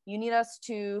 You need us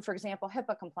to, for example,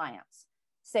 HIPAA compliance,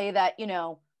 say that,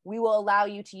 we will allow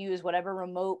you to use whatever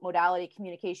remote modality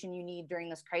communication you need during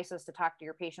this crisis to talk to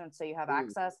your patients so you have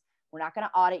access. We're not going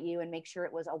to audit you and make sure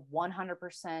it was a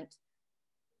 100%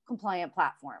 compliant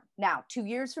platform. Now, 2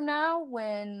 years from now,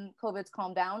 when COVID's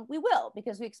calmed down, we will,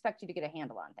 because we expect you to get a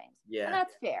handle on things. Yeah. And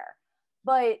that's fair.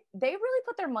 But they really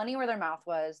put their money where their mouth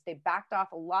was. They backed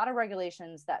off a lot of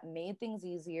regulations that made things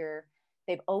easier.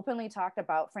 They've openly talked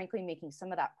about, frankly, making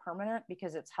some of that permanent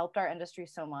because it's helped our industry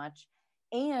so much.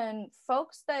 And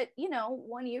folks that,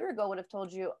 1 year ago would have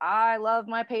told you, I love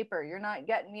my paper, you're not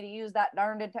getting me to use that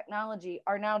darned technology,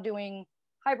 are now doing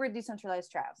hybrid decentralized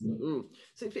trials.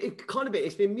 So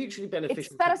it's been mutually beneficial.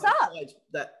 It's set us up.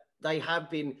 That they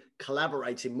have been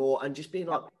collaborating more and just being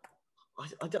like,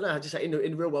 I don't know how to say, in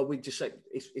the real world, we just say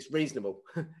it's reasonable.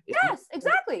 Yes,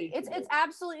 exactly. It's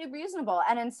absolutely reasonable.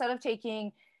 And instead of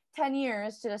taking 10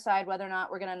 years to decide whether or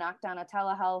not we're going to knock down a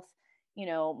telehealth,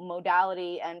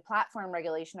 modality and platform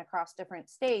regulation across different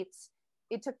states,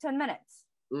 it took 10 minutes,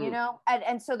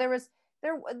 and so there was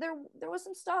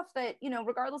some stuff that,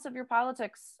 regardless of your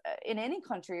politics in any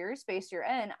country or space you're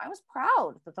in, I was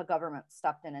proud that the government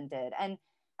stepped in and did. And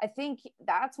I think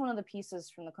that's one of the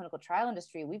pieces from the clinical trial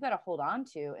industry we've got to hold on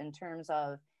to in terms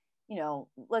of,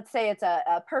 let's say it's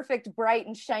a perfect, bright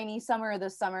and shiny summer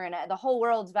this summer and the whole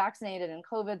world's vaccinated and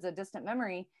COVID's a distant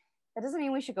memory. That doesn't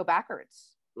mean we should go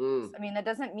backwards. I mean, that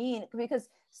doesn't mean, because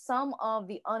some of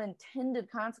the unintended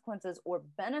consequences or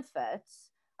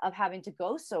benefits of having to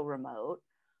go so remote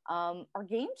are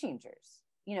game changers.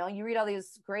 You read all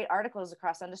these great articles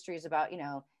across industries about,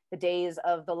 the days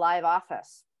of the live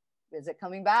office. Is it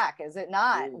coming back? Is it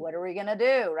not? What are we going to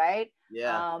do? Right.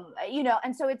 Yeah.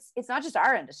 And so it's not just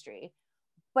our industry,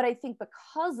 but I think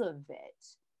because of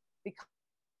it,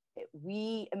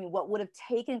 what would have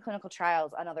taken clinical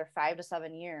trials another 5 to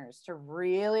 7 years to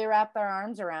really wrap their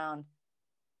arms around,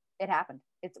 it happened.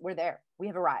 We're there. We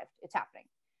have arrived. It's happening.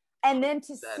 And then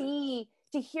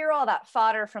to hear all that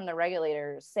fodder from the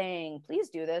regulators saying, please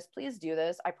do this,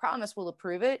 I promise we'll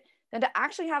approve it, then to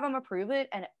actually have them approve it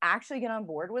and actually get on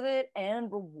board with it and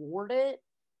reward it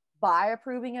by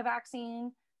approving a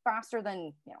vaccine faster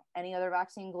than any other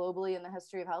vaccine globally in the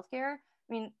history of healthcare.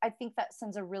 I mean, I think that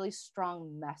sends a really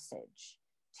strong message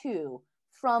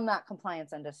from that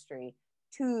compliance industry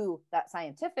to that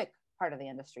scientific part of the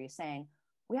industry saying,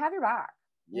 we have your back.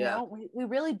 We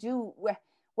really do.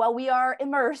 While we are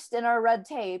immersed in our red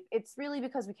tape, it's really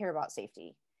because we care about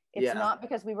safety. It's not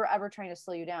because we were ever trying to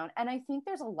slow you down. And I think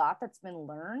there's a lot that's been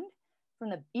learned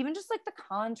from even just like the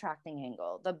contracting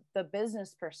angle, the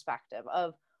business perspective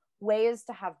of ways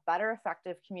to have better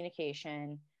effective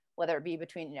communication, whether it be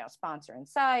between, sponsor and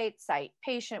site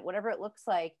patient, whatever it looks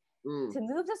like, to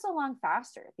move this along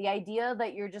faster. The idea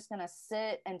that you're just going to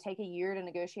sit and take a year to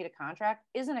negotiate a contract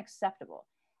isn't acceptable.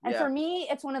 And for me,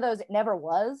 it's one of those, it never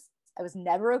was. I was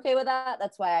never okay with that.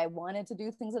 That's why I wanted to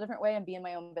do things a different way and be in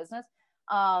my own business.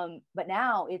 But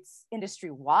now it's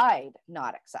industry-wide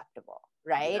not acceptable,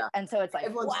 right? Yeah. And so it's like,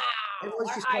 everyone's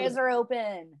our eyes are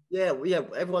open. Yeah,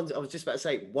 everyone's, I was just about to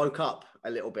say, woke up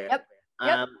a little bit.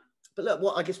 Yep. But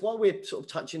look, I guess while we're sort of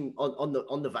touching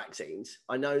on the vaccines,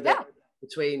 I know that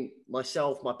between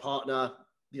myself, my partner,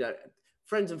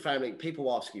 friends and family,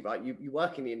 people ask you, right? You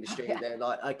work in the industry, they're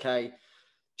like, okay,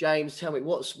 James, tell me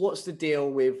what's the deal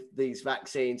with these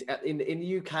vaccines in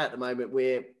the UK at the moment,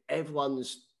 where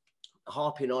everyone's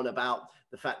harping on about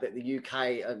the fact that the UK,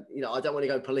 I don't want to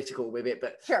go political with it,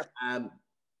 but sure.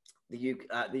 The UK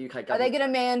government, are they going to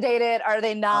mandate it? Are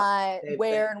they not?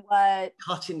 Where and what?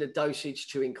 Cutting the dosage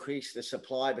to increase the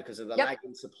supply because of the lag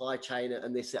in supply chain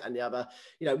and this, that, and the other.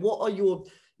 What are your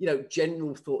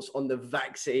general thoughts on the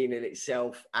vaccine in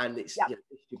itself and its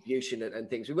distribution and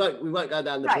things? We won't go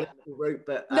down the political route,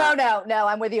 but no,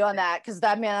 I'm with you on that, because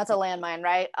that's a landmine,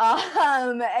 right?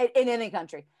 In any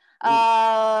country.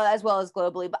 As well as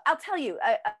globally. But I'll tell you,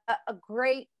 a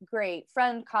great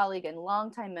friend, colleague, and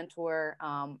longtime mentor,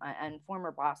 and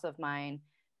former boss of mine,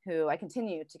 who I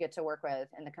continue to get to work with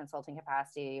in the consulting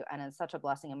capacity, and is such a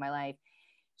blessing in my life.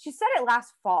 She said it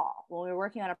last fall when we were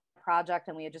working on a project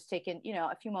and we had just taken,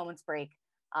 a few moments break,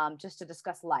 just to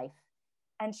discuss life.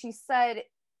 And she said,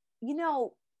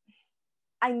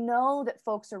 I know that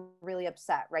folks are really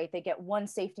upset, right? They get one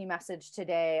safety message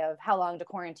today of how long to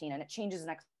quarantine, and it changes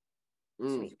next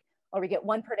week, or we get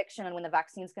one prediction on when the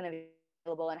vaccine is going to be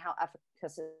available and how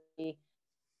efficacious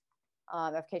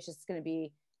it's going to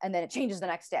be, and then it changes the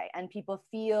next day, and people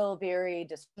feel very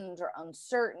distant or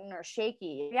uncertain or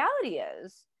shaky. The reality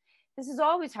is, this is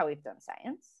always how we've done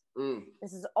science.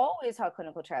 This is always how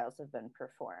clinical trials have been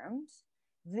performed.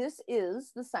 This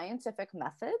is the scientific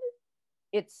method.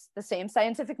 It's the same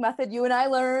scientific method you and I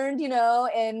learned,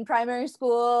 in primary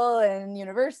school and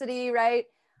university, right?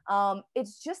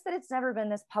 It's just that it's never been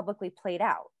this publicly played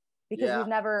out, because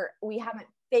we haven't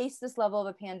faced this level of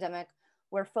a pandemic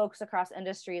where folks across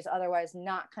industries otherwise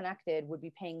not connected would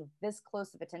be paying this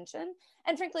close of attention.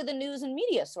 And frankly, the news and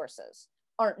media sources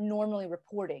aren't normally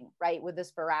reporting, right, with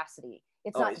this veracity.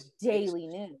 It's not daily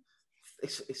news.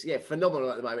 It's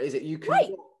phenomenal at the moment, is it? You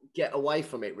can get away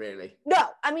from it, really. No,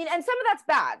 I mean, and some of that's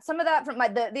bad. Some of that from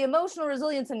the emotional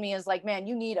resilience in me is like, man,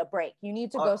 you need a break. You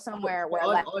need to go somewhere where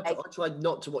I tried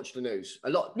not to watch the news a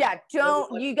lot. Yeah,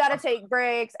 you got to take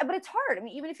breaks. But it's hard. I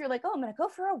mean, even if you're like, oh, I'm going to go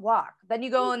for a walk, then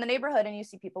you go in the neighborhood and you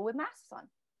see people with masks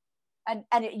on,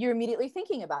 and you're immediately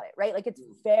thinking about it, right? Like, it's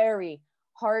very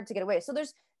hard to get away. So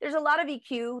there's a lot of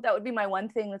EQ. That would be my one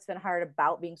thing that's been hard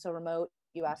about being so remote.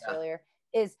 You asked earlier.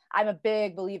 Is I'm a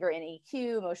big believer in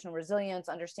EQ, emotional resilience,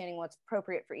 understanding what's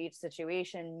appropriate for each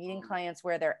situation, meeting clients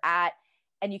where they're at.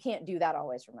 And you can't do that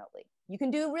always remotely. You can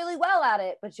do really well at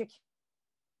it, but you can't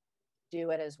do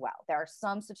it as well. There are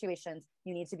some situations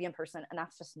you need to be in person, and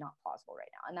that's just not plausible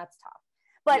right now. And that's tough.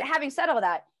 But having said all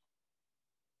that,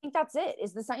 I think that's it.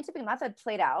 Is the scientific method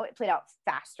played out? It played out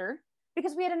faster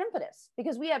because we had an impetus,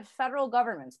 because we had federal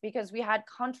governments, because we had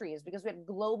countries, because we had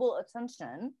global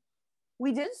attention.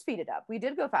 We did speed it up. We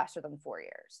did go faster than 4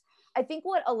 years. I think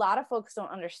what a lot of folks don't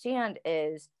understand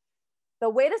is the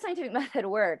way the scientific method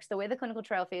works, the way the clinical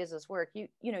trial phases work.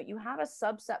 You have a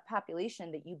subset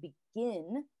population that you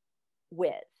begin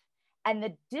with. And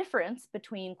the difference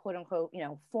between quote unquote,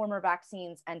 former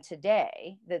vaccines and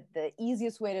today, the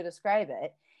easiest way to describe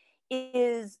it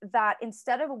is that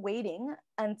instead of waiting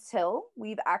until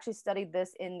we've actually studied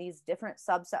this in these different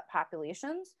subset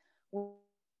populations,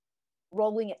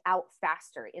 rolling it out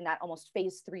faster in that almost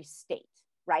phase 3 state,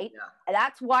 right? And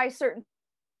that's why certain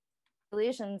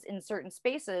populations in certain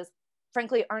spaces,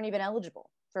 frankly, aren't even eligible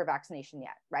for vaccination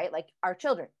yet, right? Like our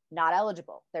children, not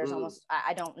eligible. There's almost,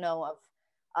 I don't know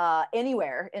of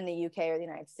anywhere in the UK or the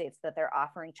United States that they're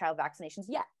offering child vaccinations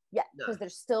yet, because they're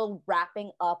still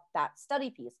wrapping up that study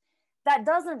piece. That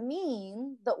doesn't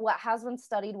mean that what has been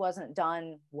studied wasn't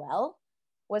done well,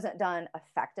 wasn't done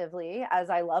effectively.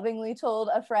 As I lovingly told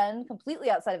a friend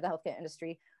completely outside of the healthcare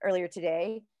industry earlier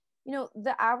today,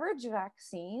 the average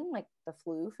vaccine, like the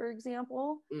flu, for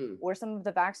example, or some of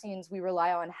the vaccines we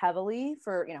rely on heavily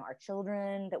for, our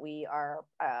children that we are,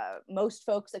 most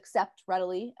folks accept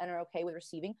readily and are okay with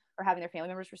receiving or having their family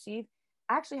members receive,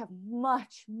 actually have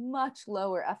much, much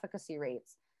lower efficacy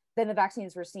rates than the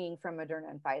vaccines we're seeing from Moderna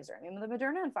and Pfizer. I mean, the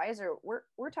Moderna and Pfizer,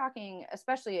 we're talking,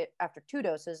 especially after 2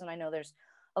 doses, and I know there's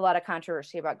a lot of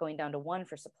controversy about going down to 1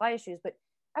 for supply issues, but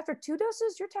After 2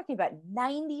 doses, you're talking about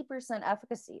 90%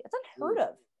 efficacy. It's unheard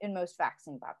of in most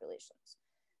vaccine populations.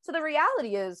 So the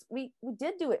reality is we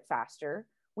did do it faster.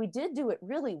 We did do it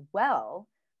really well,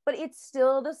 but it's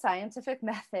still the scientific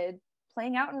method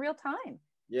playing out in real time.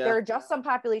 Yeah. There are just some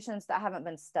populations that haven't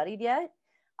been studied yet.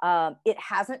 It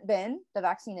hasn't been the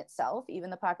vaccine itself, even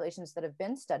the populations that have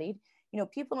been studied.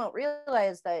 People don't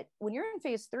realize that when you're in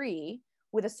phase 3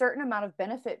 with a certain amount of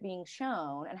benefit being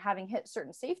shown and having hit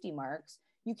certain safety marks,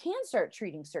 you can start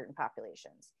treating certain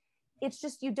populations. It's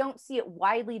just you don't see it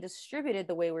widely distributed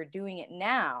the way we're doing it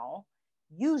now,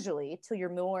 usually, till you're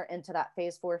more into that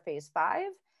phase 4, phase 5.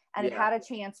 And it had a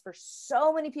chance for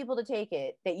so many people to take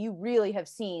it that you really have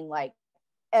seen like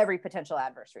every potential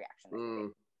adverse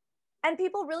reaction. And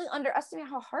people really underestimate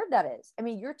how hard that is. I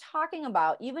mean, you're talking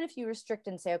about, even if you restrict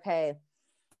and say, okay,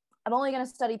 I'm only going to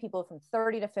study people from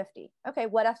 30 to 50. Okay,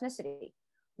 what ethnicity?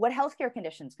 What healthcare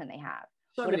conditions can they have?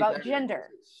 So what about gender?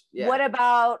 Yeah. What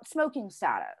about smoking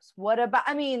status? What about,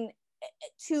 I mean,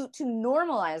 to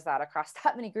normalize that across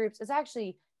that many groups is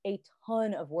actually a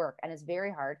ton of work, and it's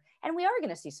very hard. And we are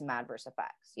going to see some adverse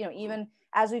effects. Even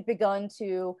as we've begun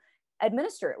to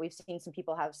administer it, we've seen some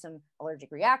people have some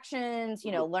allergic reactions,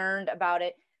 learned about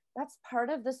it. That's part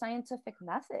of the scientific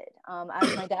method.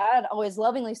 As my dad always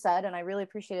lovingly said, and I really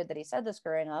appreciated that he said this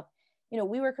growing up,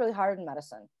 we work really hard in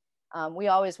medicine. We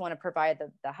always want to provide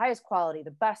the highest quality, the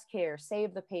best care,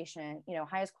 save the patient,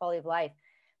 highest quality of life.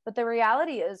 But the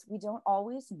reality is we don't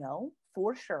always know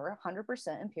for sure,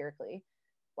 100% empirically,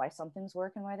 why some things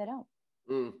work and why they don't.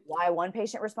 Why one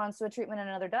patient responds to a treatment and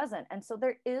another doesn't. And so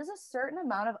there is a certain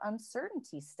amount of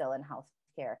uncertainty still in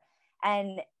healthcare.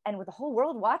 And with the whole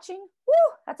world watching,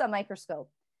 whoo, that's a microscope.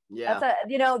 Yeah.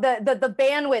 That's the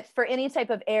bandwidth for any type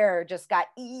of error just got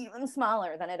even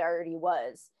smaller than it already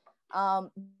was.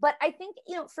 But I think,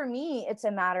 for me, it's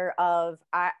a matter of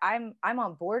I'm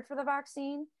on board for the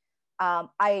vaccine.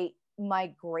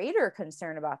 My greater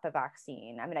concern about the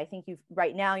vaccine, I mean, I think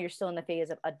right now you're still in the phase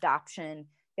of adoption,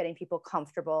 getting people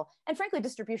comfortable, and frankly,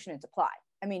 distribution and supply.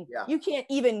 I mean, you can't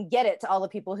even get it to all the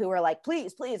people who are like,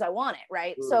 please, I want it,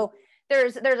 right? So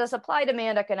there's a supply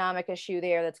demand economic issue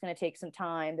there that's going to take some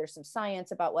time. There's some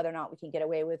science about whether or not we can get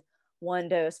away with 1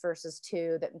 dose versus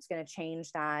 2 that's going to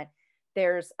change that.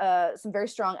 There's some very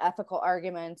strong ethical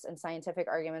arguments and scientific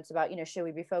arguments about, should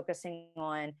we be focusing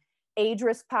on age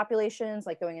risk populations,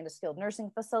 like going into skilled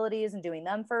nursing facilities and doing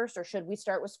them first, or should we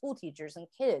start with school teachers and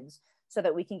kids so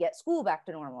that we can get school back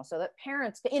to normal, so that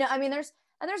parents can, I mean, there's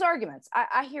arguments.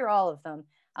 I hear all of them.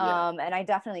 And I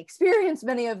definitely experience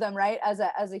many of them, right, as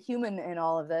a human in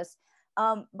all of this.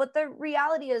 But the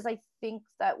reality is, I think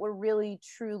that we're really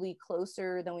truly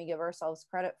closer than we give ourselves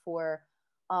credit for,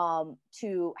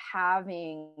 to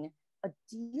having a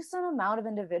decent amount of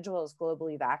individuals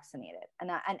globally vaccinated.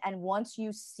 And once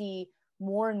you see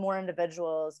more and more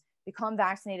individuals become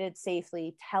vaccinated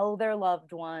safely, tell their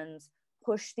loved ones,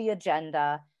 push the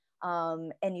agenda,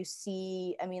 and you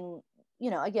see, I mean,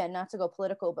 again, not to go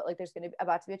political, but like there's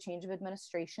about to be a change of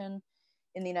administration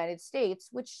in the United States,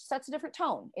 which sets a different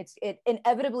tone. It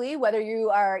inevitably, whether you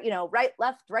are, right,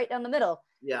 left, right down the middle,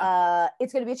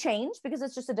 it's going to be a change because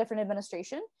it's just a different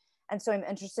administration. And so I'm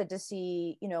interested to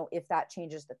see, if that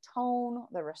changes the tone,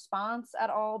 the response at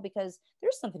all, because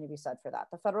there's something to be said for that.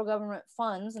 The federal government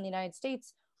funds in the United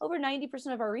States over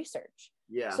 90% of our research.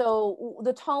 Yeah. So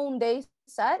the tone they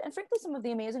set, and frankly, some of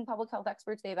the amazing public health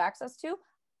experts they have access to,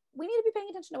 we need to be paying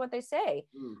attention to what they say.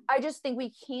 I just think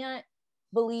we can't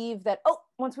believe that,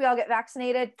 once we all get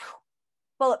vaccinated,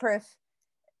 bulletproof.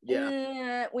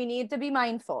 We need to be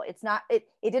mindful. It's not, it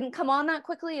didn't come on that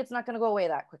quickly. It's not going to go away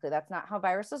that quickly. That's not how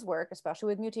viruses work, especially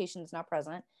with mutations not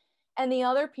present. And the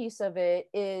other piece of it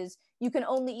is you can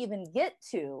only even get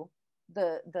to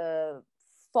the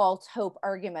false hope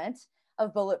argument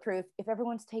of bulletproof if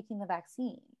everyone's taking the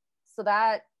vaccine. So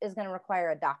that is going to require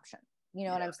adoption. You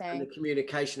know what I'm saying? And the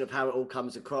communication of how it all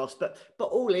comes across. But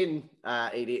all in,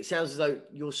 Edye, it sounds as though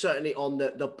you're certainly on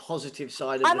the positive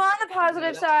side. I'm on the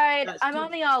positive side. I'm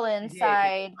on the all-in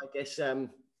side. I guess,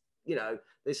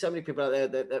 there's so many people out there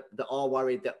that are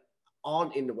worried that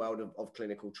aren't in the world of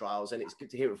clinical trials. And it's good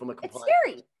to hear it from a compliant. It's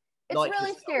scary. It's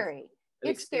really scary.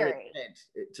 It's scary.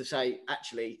 To say,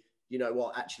 actually, you know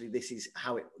what, actually, this is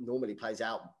how it normally plays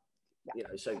out.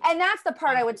 So. And that's the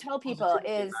part I would tell people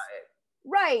is,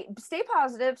 right, stay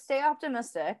positive, stay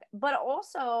optimistic, but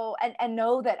also, and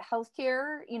know that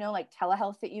healthcare, like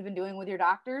telehealth that you've been doing with your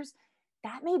doctors,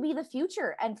 that may be the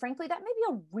future. And frankly, that may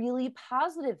be a really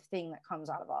positive thing that comes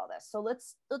out of all this. So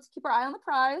let's keep our eye on the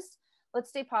prize. Let's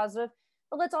stay positive,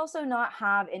 but let's also not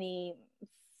have any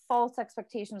false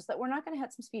expectations that we're not going to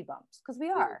hit some speed bumps, because we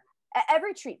are.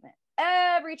 Every treatment,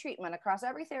 every treatment across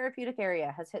every therapeutic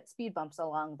area has hit speed bumps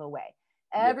along the way.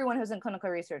 Everyone who's in clinical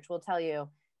research will tell you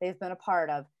they've been a part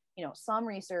of, you know, some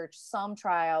research, some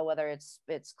trial, whether it's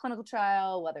clinical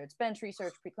trial, whether it's bench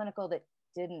research, preclinical, that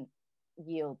didn't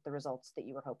yield the results that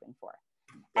you were hoping for.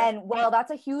 And while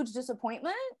that's a huge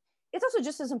disappointment, it's also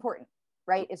just as important,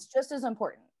 right? It's just as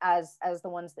important as the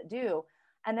ones that do.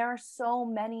 And there are so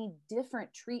many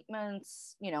different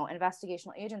treatments, you know,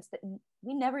 investigational agents that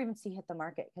we never even see hit the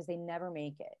market because they never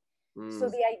make it. So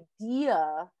the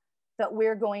idea that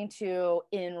we're going to,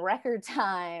 in record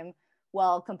time,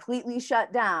 while completely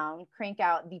shut down, crank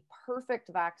out the perfect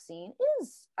vaccine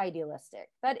is idealistic.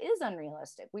 That is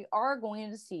unrealistic. We are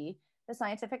going to see the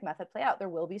scientific method play out. There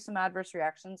will be some adverse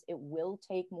reactions. It will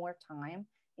take more time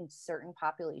in certain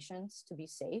populations to be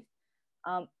safe.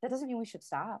 That doesn't mean we should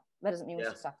stop. That doesn't mean we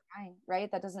should stop trying, right?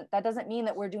 That doesn't mean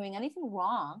that we're doing anything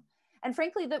wrong. And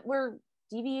frankly, that we're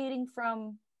deviating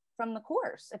from the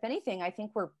course. If anything, I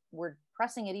think we're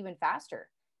pressing it even faster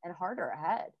and harder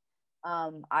ahead.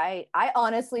 I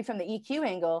honestly, from the EQ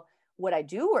angle, what I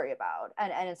do worry about,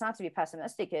 and it's not to be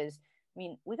pessimistic, is, I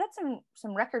mean, we got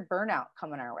some record burnout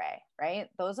coming our way, right?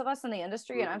 Those of us in the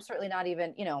industry, and I'm certainly not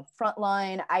even, you know,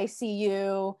 frontline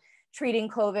ICU treating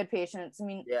COVID patients. I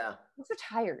mean, folks are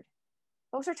tired.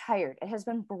 Folks are tired. It has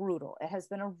been brutal. It has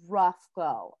been a rough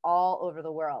go all over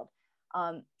the world.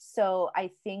 So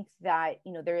I think that,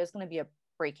 you know, there is going to be a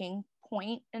breaking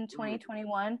point in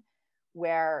 2021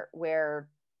 where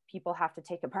people have to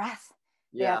take a breath.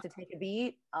 They have to take a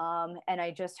beat. And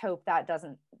I just hope that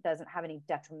doesn't have any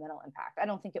detrimental impact. I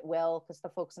don't think it will, because the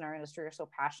folks in our industry are so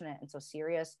passionate and so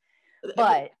serious.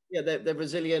 But they're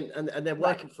resilient and they're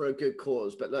working for a good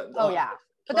cause. But look,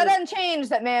 but that doesn't change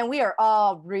that, man. We are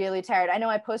all really tired. I know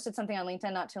I posted something on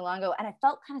LinkedIn not too long ago, and I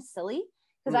felt kind of silly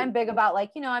because I'm big about, like,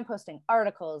 you know, I'm posting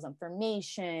articles,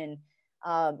 information,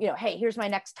 you know, hey, here's my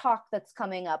next talk that's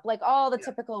coming up, like all the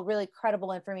typical really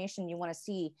credible information you want to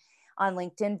see on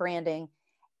LinkedIn branding.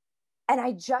 And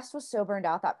I just was so burned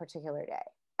out that particular day.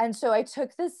 And so I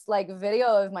took this like video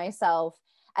of myself,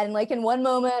 and like in one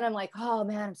moment I'm like, oh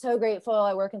man, I'm so grateful.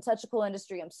 I work in such a cool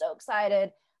industry. I'm so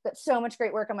excited. Got so much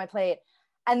great work on my plate.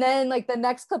 And then like the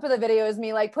next clip of the video is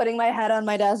me like putting my head on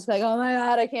my desk, like, oh my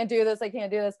God, I can't do this. I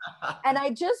can't do this. And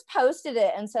I just posted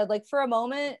it and said, like, for a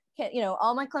moment, you know,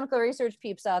 all my clinical research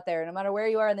peeps out there, no matter where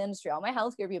you are in the industry, all my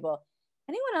healthcare people,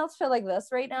 anyone else feel like this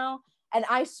right now? And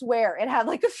I swear it had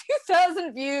like a few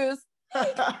thousand views in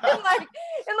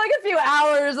like a few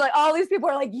hours. Like all these people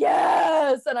are like,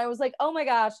 yes. And I was like, oh my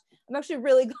gosh, I'm actually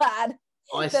really glad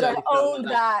that I owned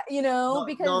that, you know,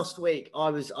 because last week I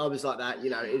was like that, you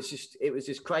know. It was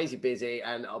just crazy busy,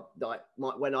 and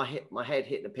when my head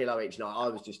hit the pillow each night, I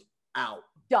was just out,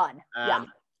 done.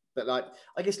 But like,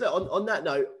 I guess look, on that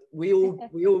note, we all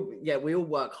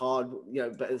work hard, you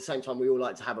know, but at the same time we all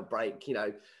like to have a break, you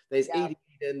know. There's Edye,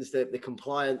 the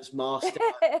compliance master,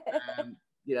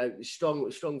 you know,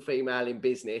 strong female in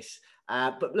business.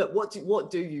 But look, what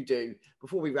do you do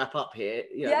before we wrap up here?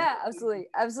 You know, absolutely.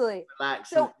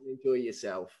 Relax and enjoy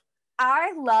yourself.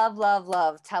 I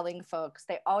love telling folks.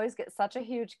 They always get such a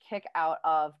huge kick out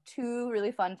of two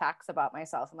really fun facts about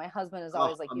myself. And my husband is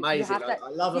always like, amazing. I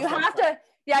love it.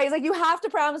 He's like, you have to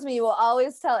promise me you will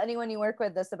always tell anyone you work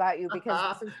with this about you,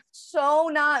 because this is so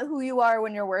not who you are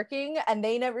when you're working, and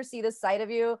they never see this side of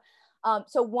you.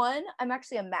 So one, I'm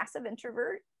actually a massive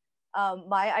introvert.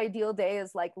 My ideal day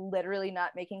is like literally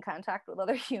not making contact with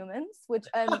other humans, which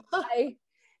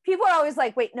people are always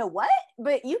like, wait, no, what?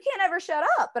 But you can't ever shut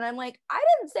up. And I'm like, I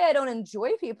didn't say I don't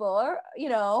enjoy people, or, you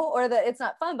know, or that it's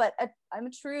not fun, but I'm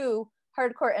a true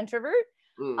hardcore introvert.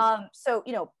 So,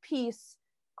 you know, peace,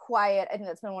 quiet. I think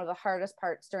that's been one of the hardest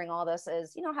parts during all this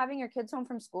is, you know, having your kids home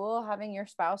from school, having your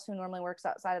spouse who normally works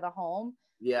outside of the home,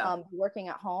 working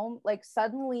at home, like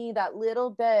suddenly that little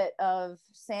bit of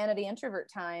sanity introvert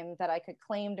time that I could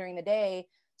claim during the day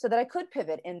so that I could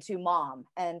pivot into mom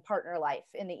and partner life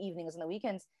in the evenings and the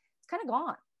weekends, it's kind of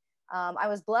gone. I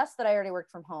was blessed that I already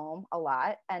worked from home a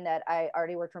lot and that I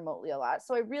already worked remotely a lot.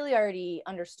 So I really already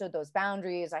understood those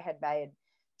boundaries. I had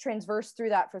transversed through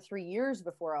that for 3 years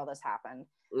before all this happened.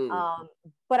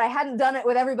 But I hadn't done it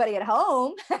with everybody at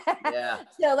home.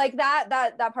 So like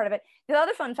that part of it. The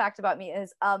other fun fact about me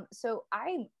is, so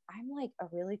I'm like a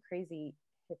really crazy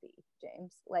hippie,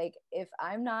 James. Like if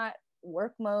I'm not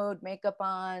work mode, makeup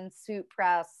on, suit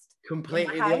pressed,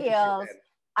 completely high heels,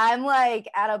 I'm like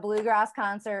at a bluegrass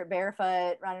concert,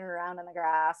 barefoot, running around in the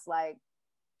grass, like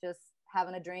just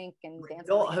having a drink and dancing.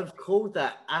 Not have called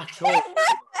that at all.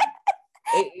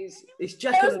 It's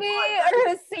just knows me or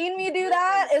has seen me do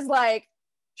that is like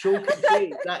chalk and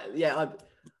cheese.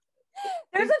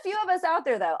 There's a few of us out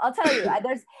there, though. I'll tell you.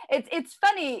 It's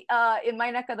funny in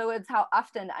my neck of the woods how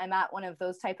often I'm at one of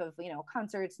those type of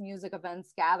concerts, music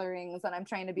events, gatherings, and I'm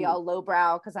trying to be all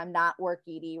lowbrow because I'm not work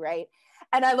Edye, right?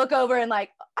 And I look over and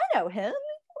like, I know him.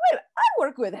 Wait, I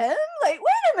work with him. Like,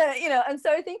 wait a minute, And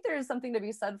so I think there's something to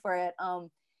be said for it.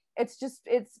 It's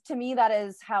to me, that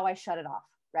is how I shut it off.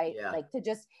 Right. Yeah. Like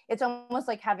it's almost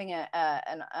like having an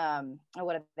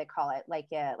what do they call it? Like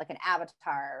an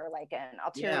avatar or like an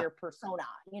ulterior persona,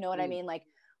 you know what I mean? Like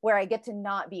where I get to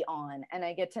not be on and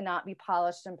I get to not be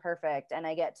polished and perfect and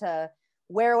I get to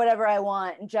wear whatever I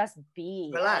want and just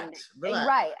be relax.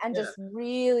 Right. And just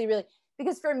really, really,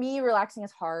 because for me, relaxing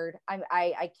is hard.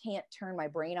 I can't turn my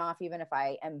brain off, even if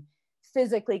I am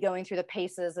physically going through the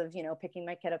paces of, picking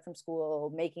my kid up from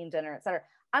school, making dinner, etc.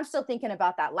 I'm still thinking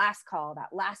about that last call,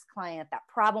 that last client, that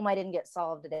problem I didn't get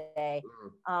solved today.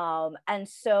 And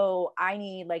so I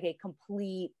need like a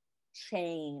complete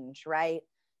change, right?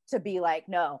 To be like,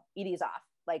 no, Edye's off.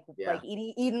 Like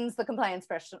Eden's the compliance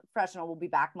professional will be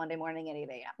back Monday morning at 8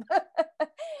 a.m.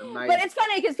 But it's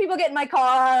funny because people get in my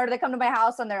car, they come to my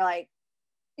house and they're like,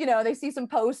 they see some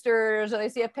posters or they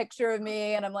see a picture of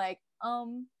me and I'm like,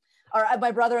 or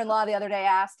my brother-in-law the other day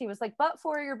asked, he was like, but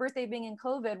for your birthday being in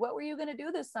COVID, what were you going to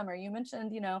do this summer? You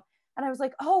mentioned, and I was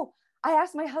like, oh, I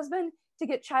asked my husband to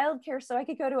get childcare so I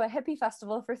could go to a hippie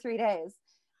festival for 3 days.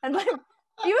 And like,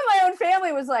 even my own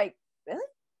family was like, really?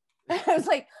 And I was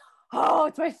like, oh,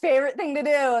 it's my favorite thing to do.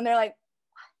 And they're like,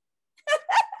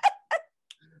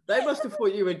 they must have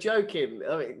thought you were joking.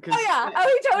 I mean, he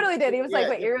totally did. He was like,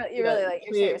 wait, you're really like,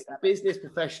 you're serious about business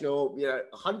professional,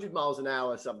 100 miles an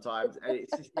hour sometimes. And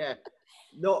it's just, not.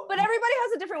 But everybody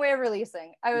has a different way of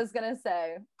releasing, I was going to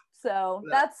say. So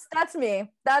that's me.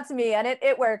 That's me. And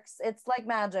it works. It's like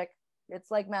magic.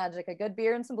 It's like magic. A good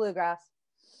beer and some bluegrass.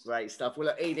 Great stuff. Well,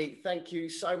 look, Edye, thank you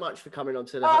so much for coming on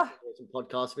to the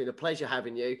podcast. It's been a pleasure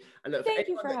having you. And look, thank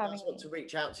you for having me. Want to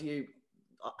reach out to you,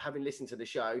 having listened to the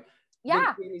show,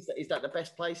 yeah, LinkedIn, is that the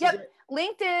best place? Yep. Is it?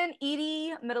 LinkedIn,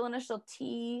 Edye, middle initial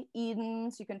T,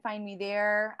 Edens. You can find me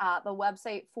there. The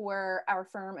website for our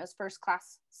firm is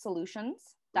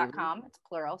firstclasssolutions.com. It's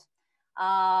plurals.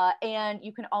 And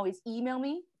you can always email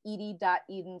me,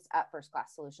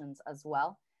 edye.edens@firstclasssolutions as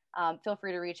well. Feel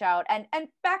free to reach out and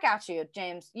back at you,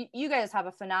 James. You guys have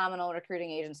a phenomenal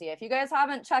recruiting agency. If you guys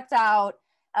haven't checked out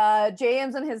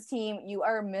James and his team, you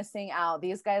are missing out.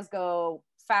 These guys go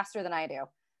faster than I do.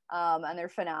 And they're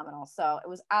phenomenal. So it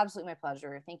was absolutely my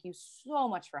pleasure. Thank you so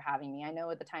much for having me. I know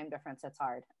with the time difference, it's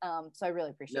hard. So I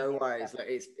really appreciate it. No worries.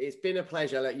 It's been a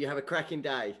pleasure. You have a cracking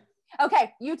day.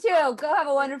 Okay, you too. Go have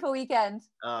a wonderful weekend.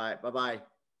 All right. Bye-bye.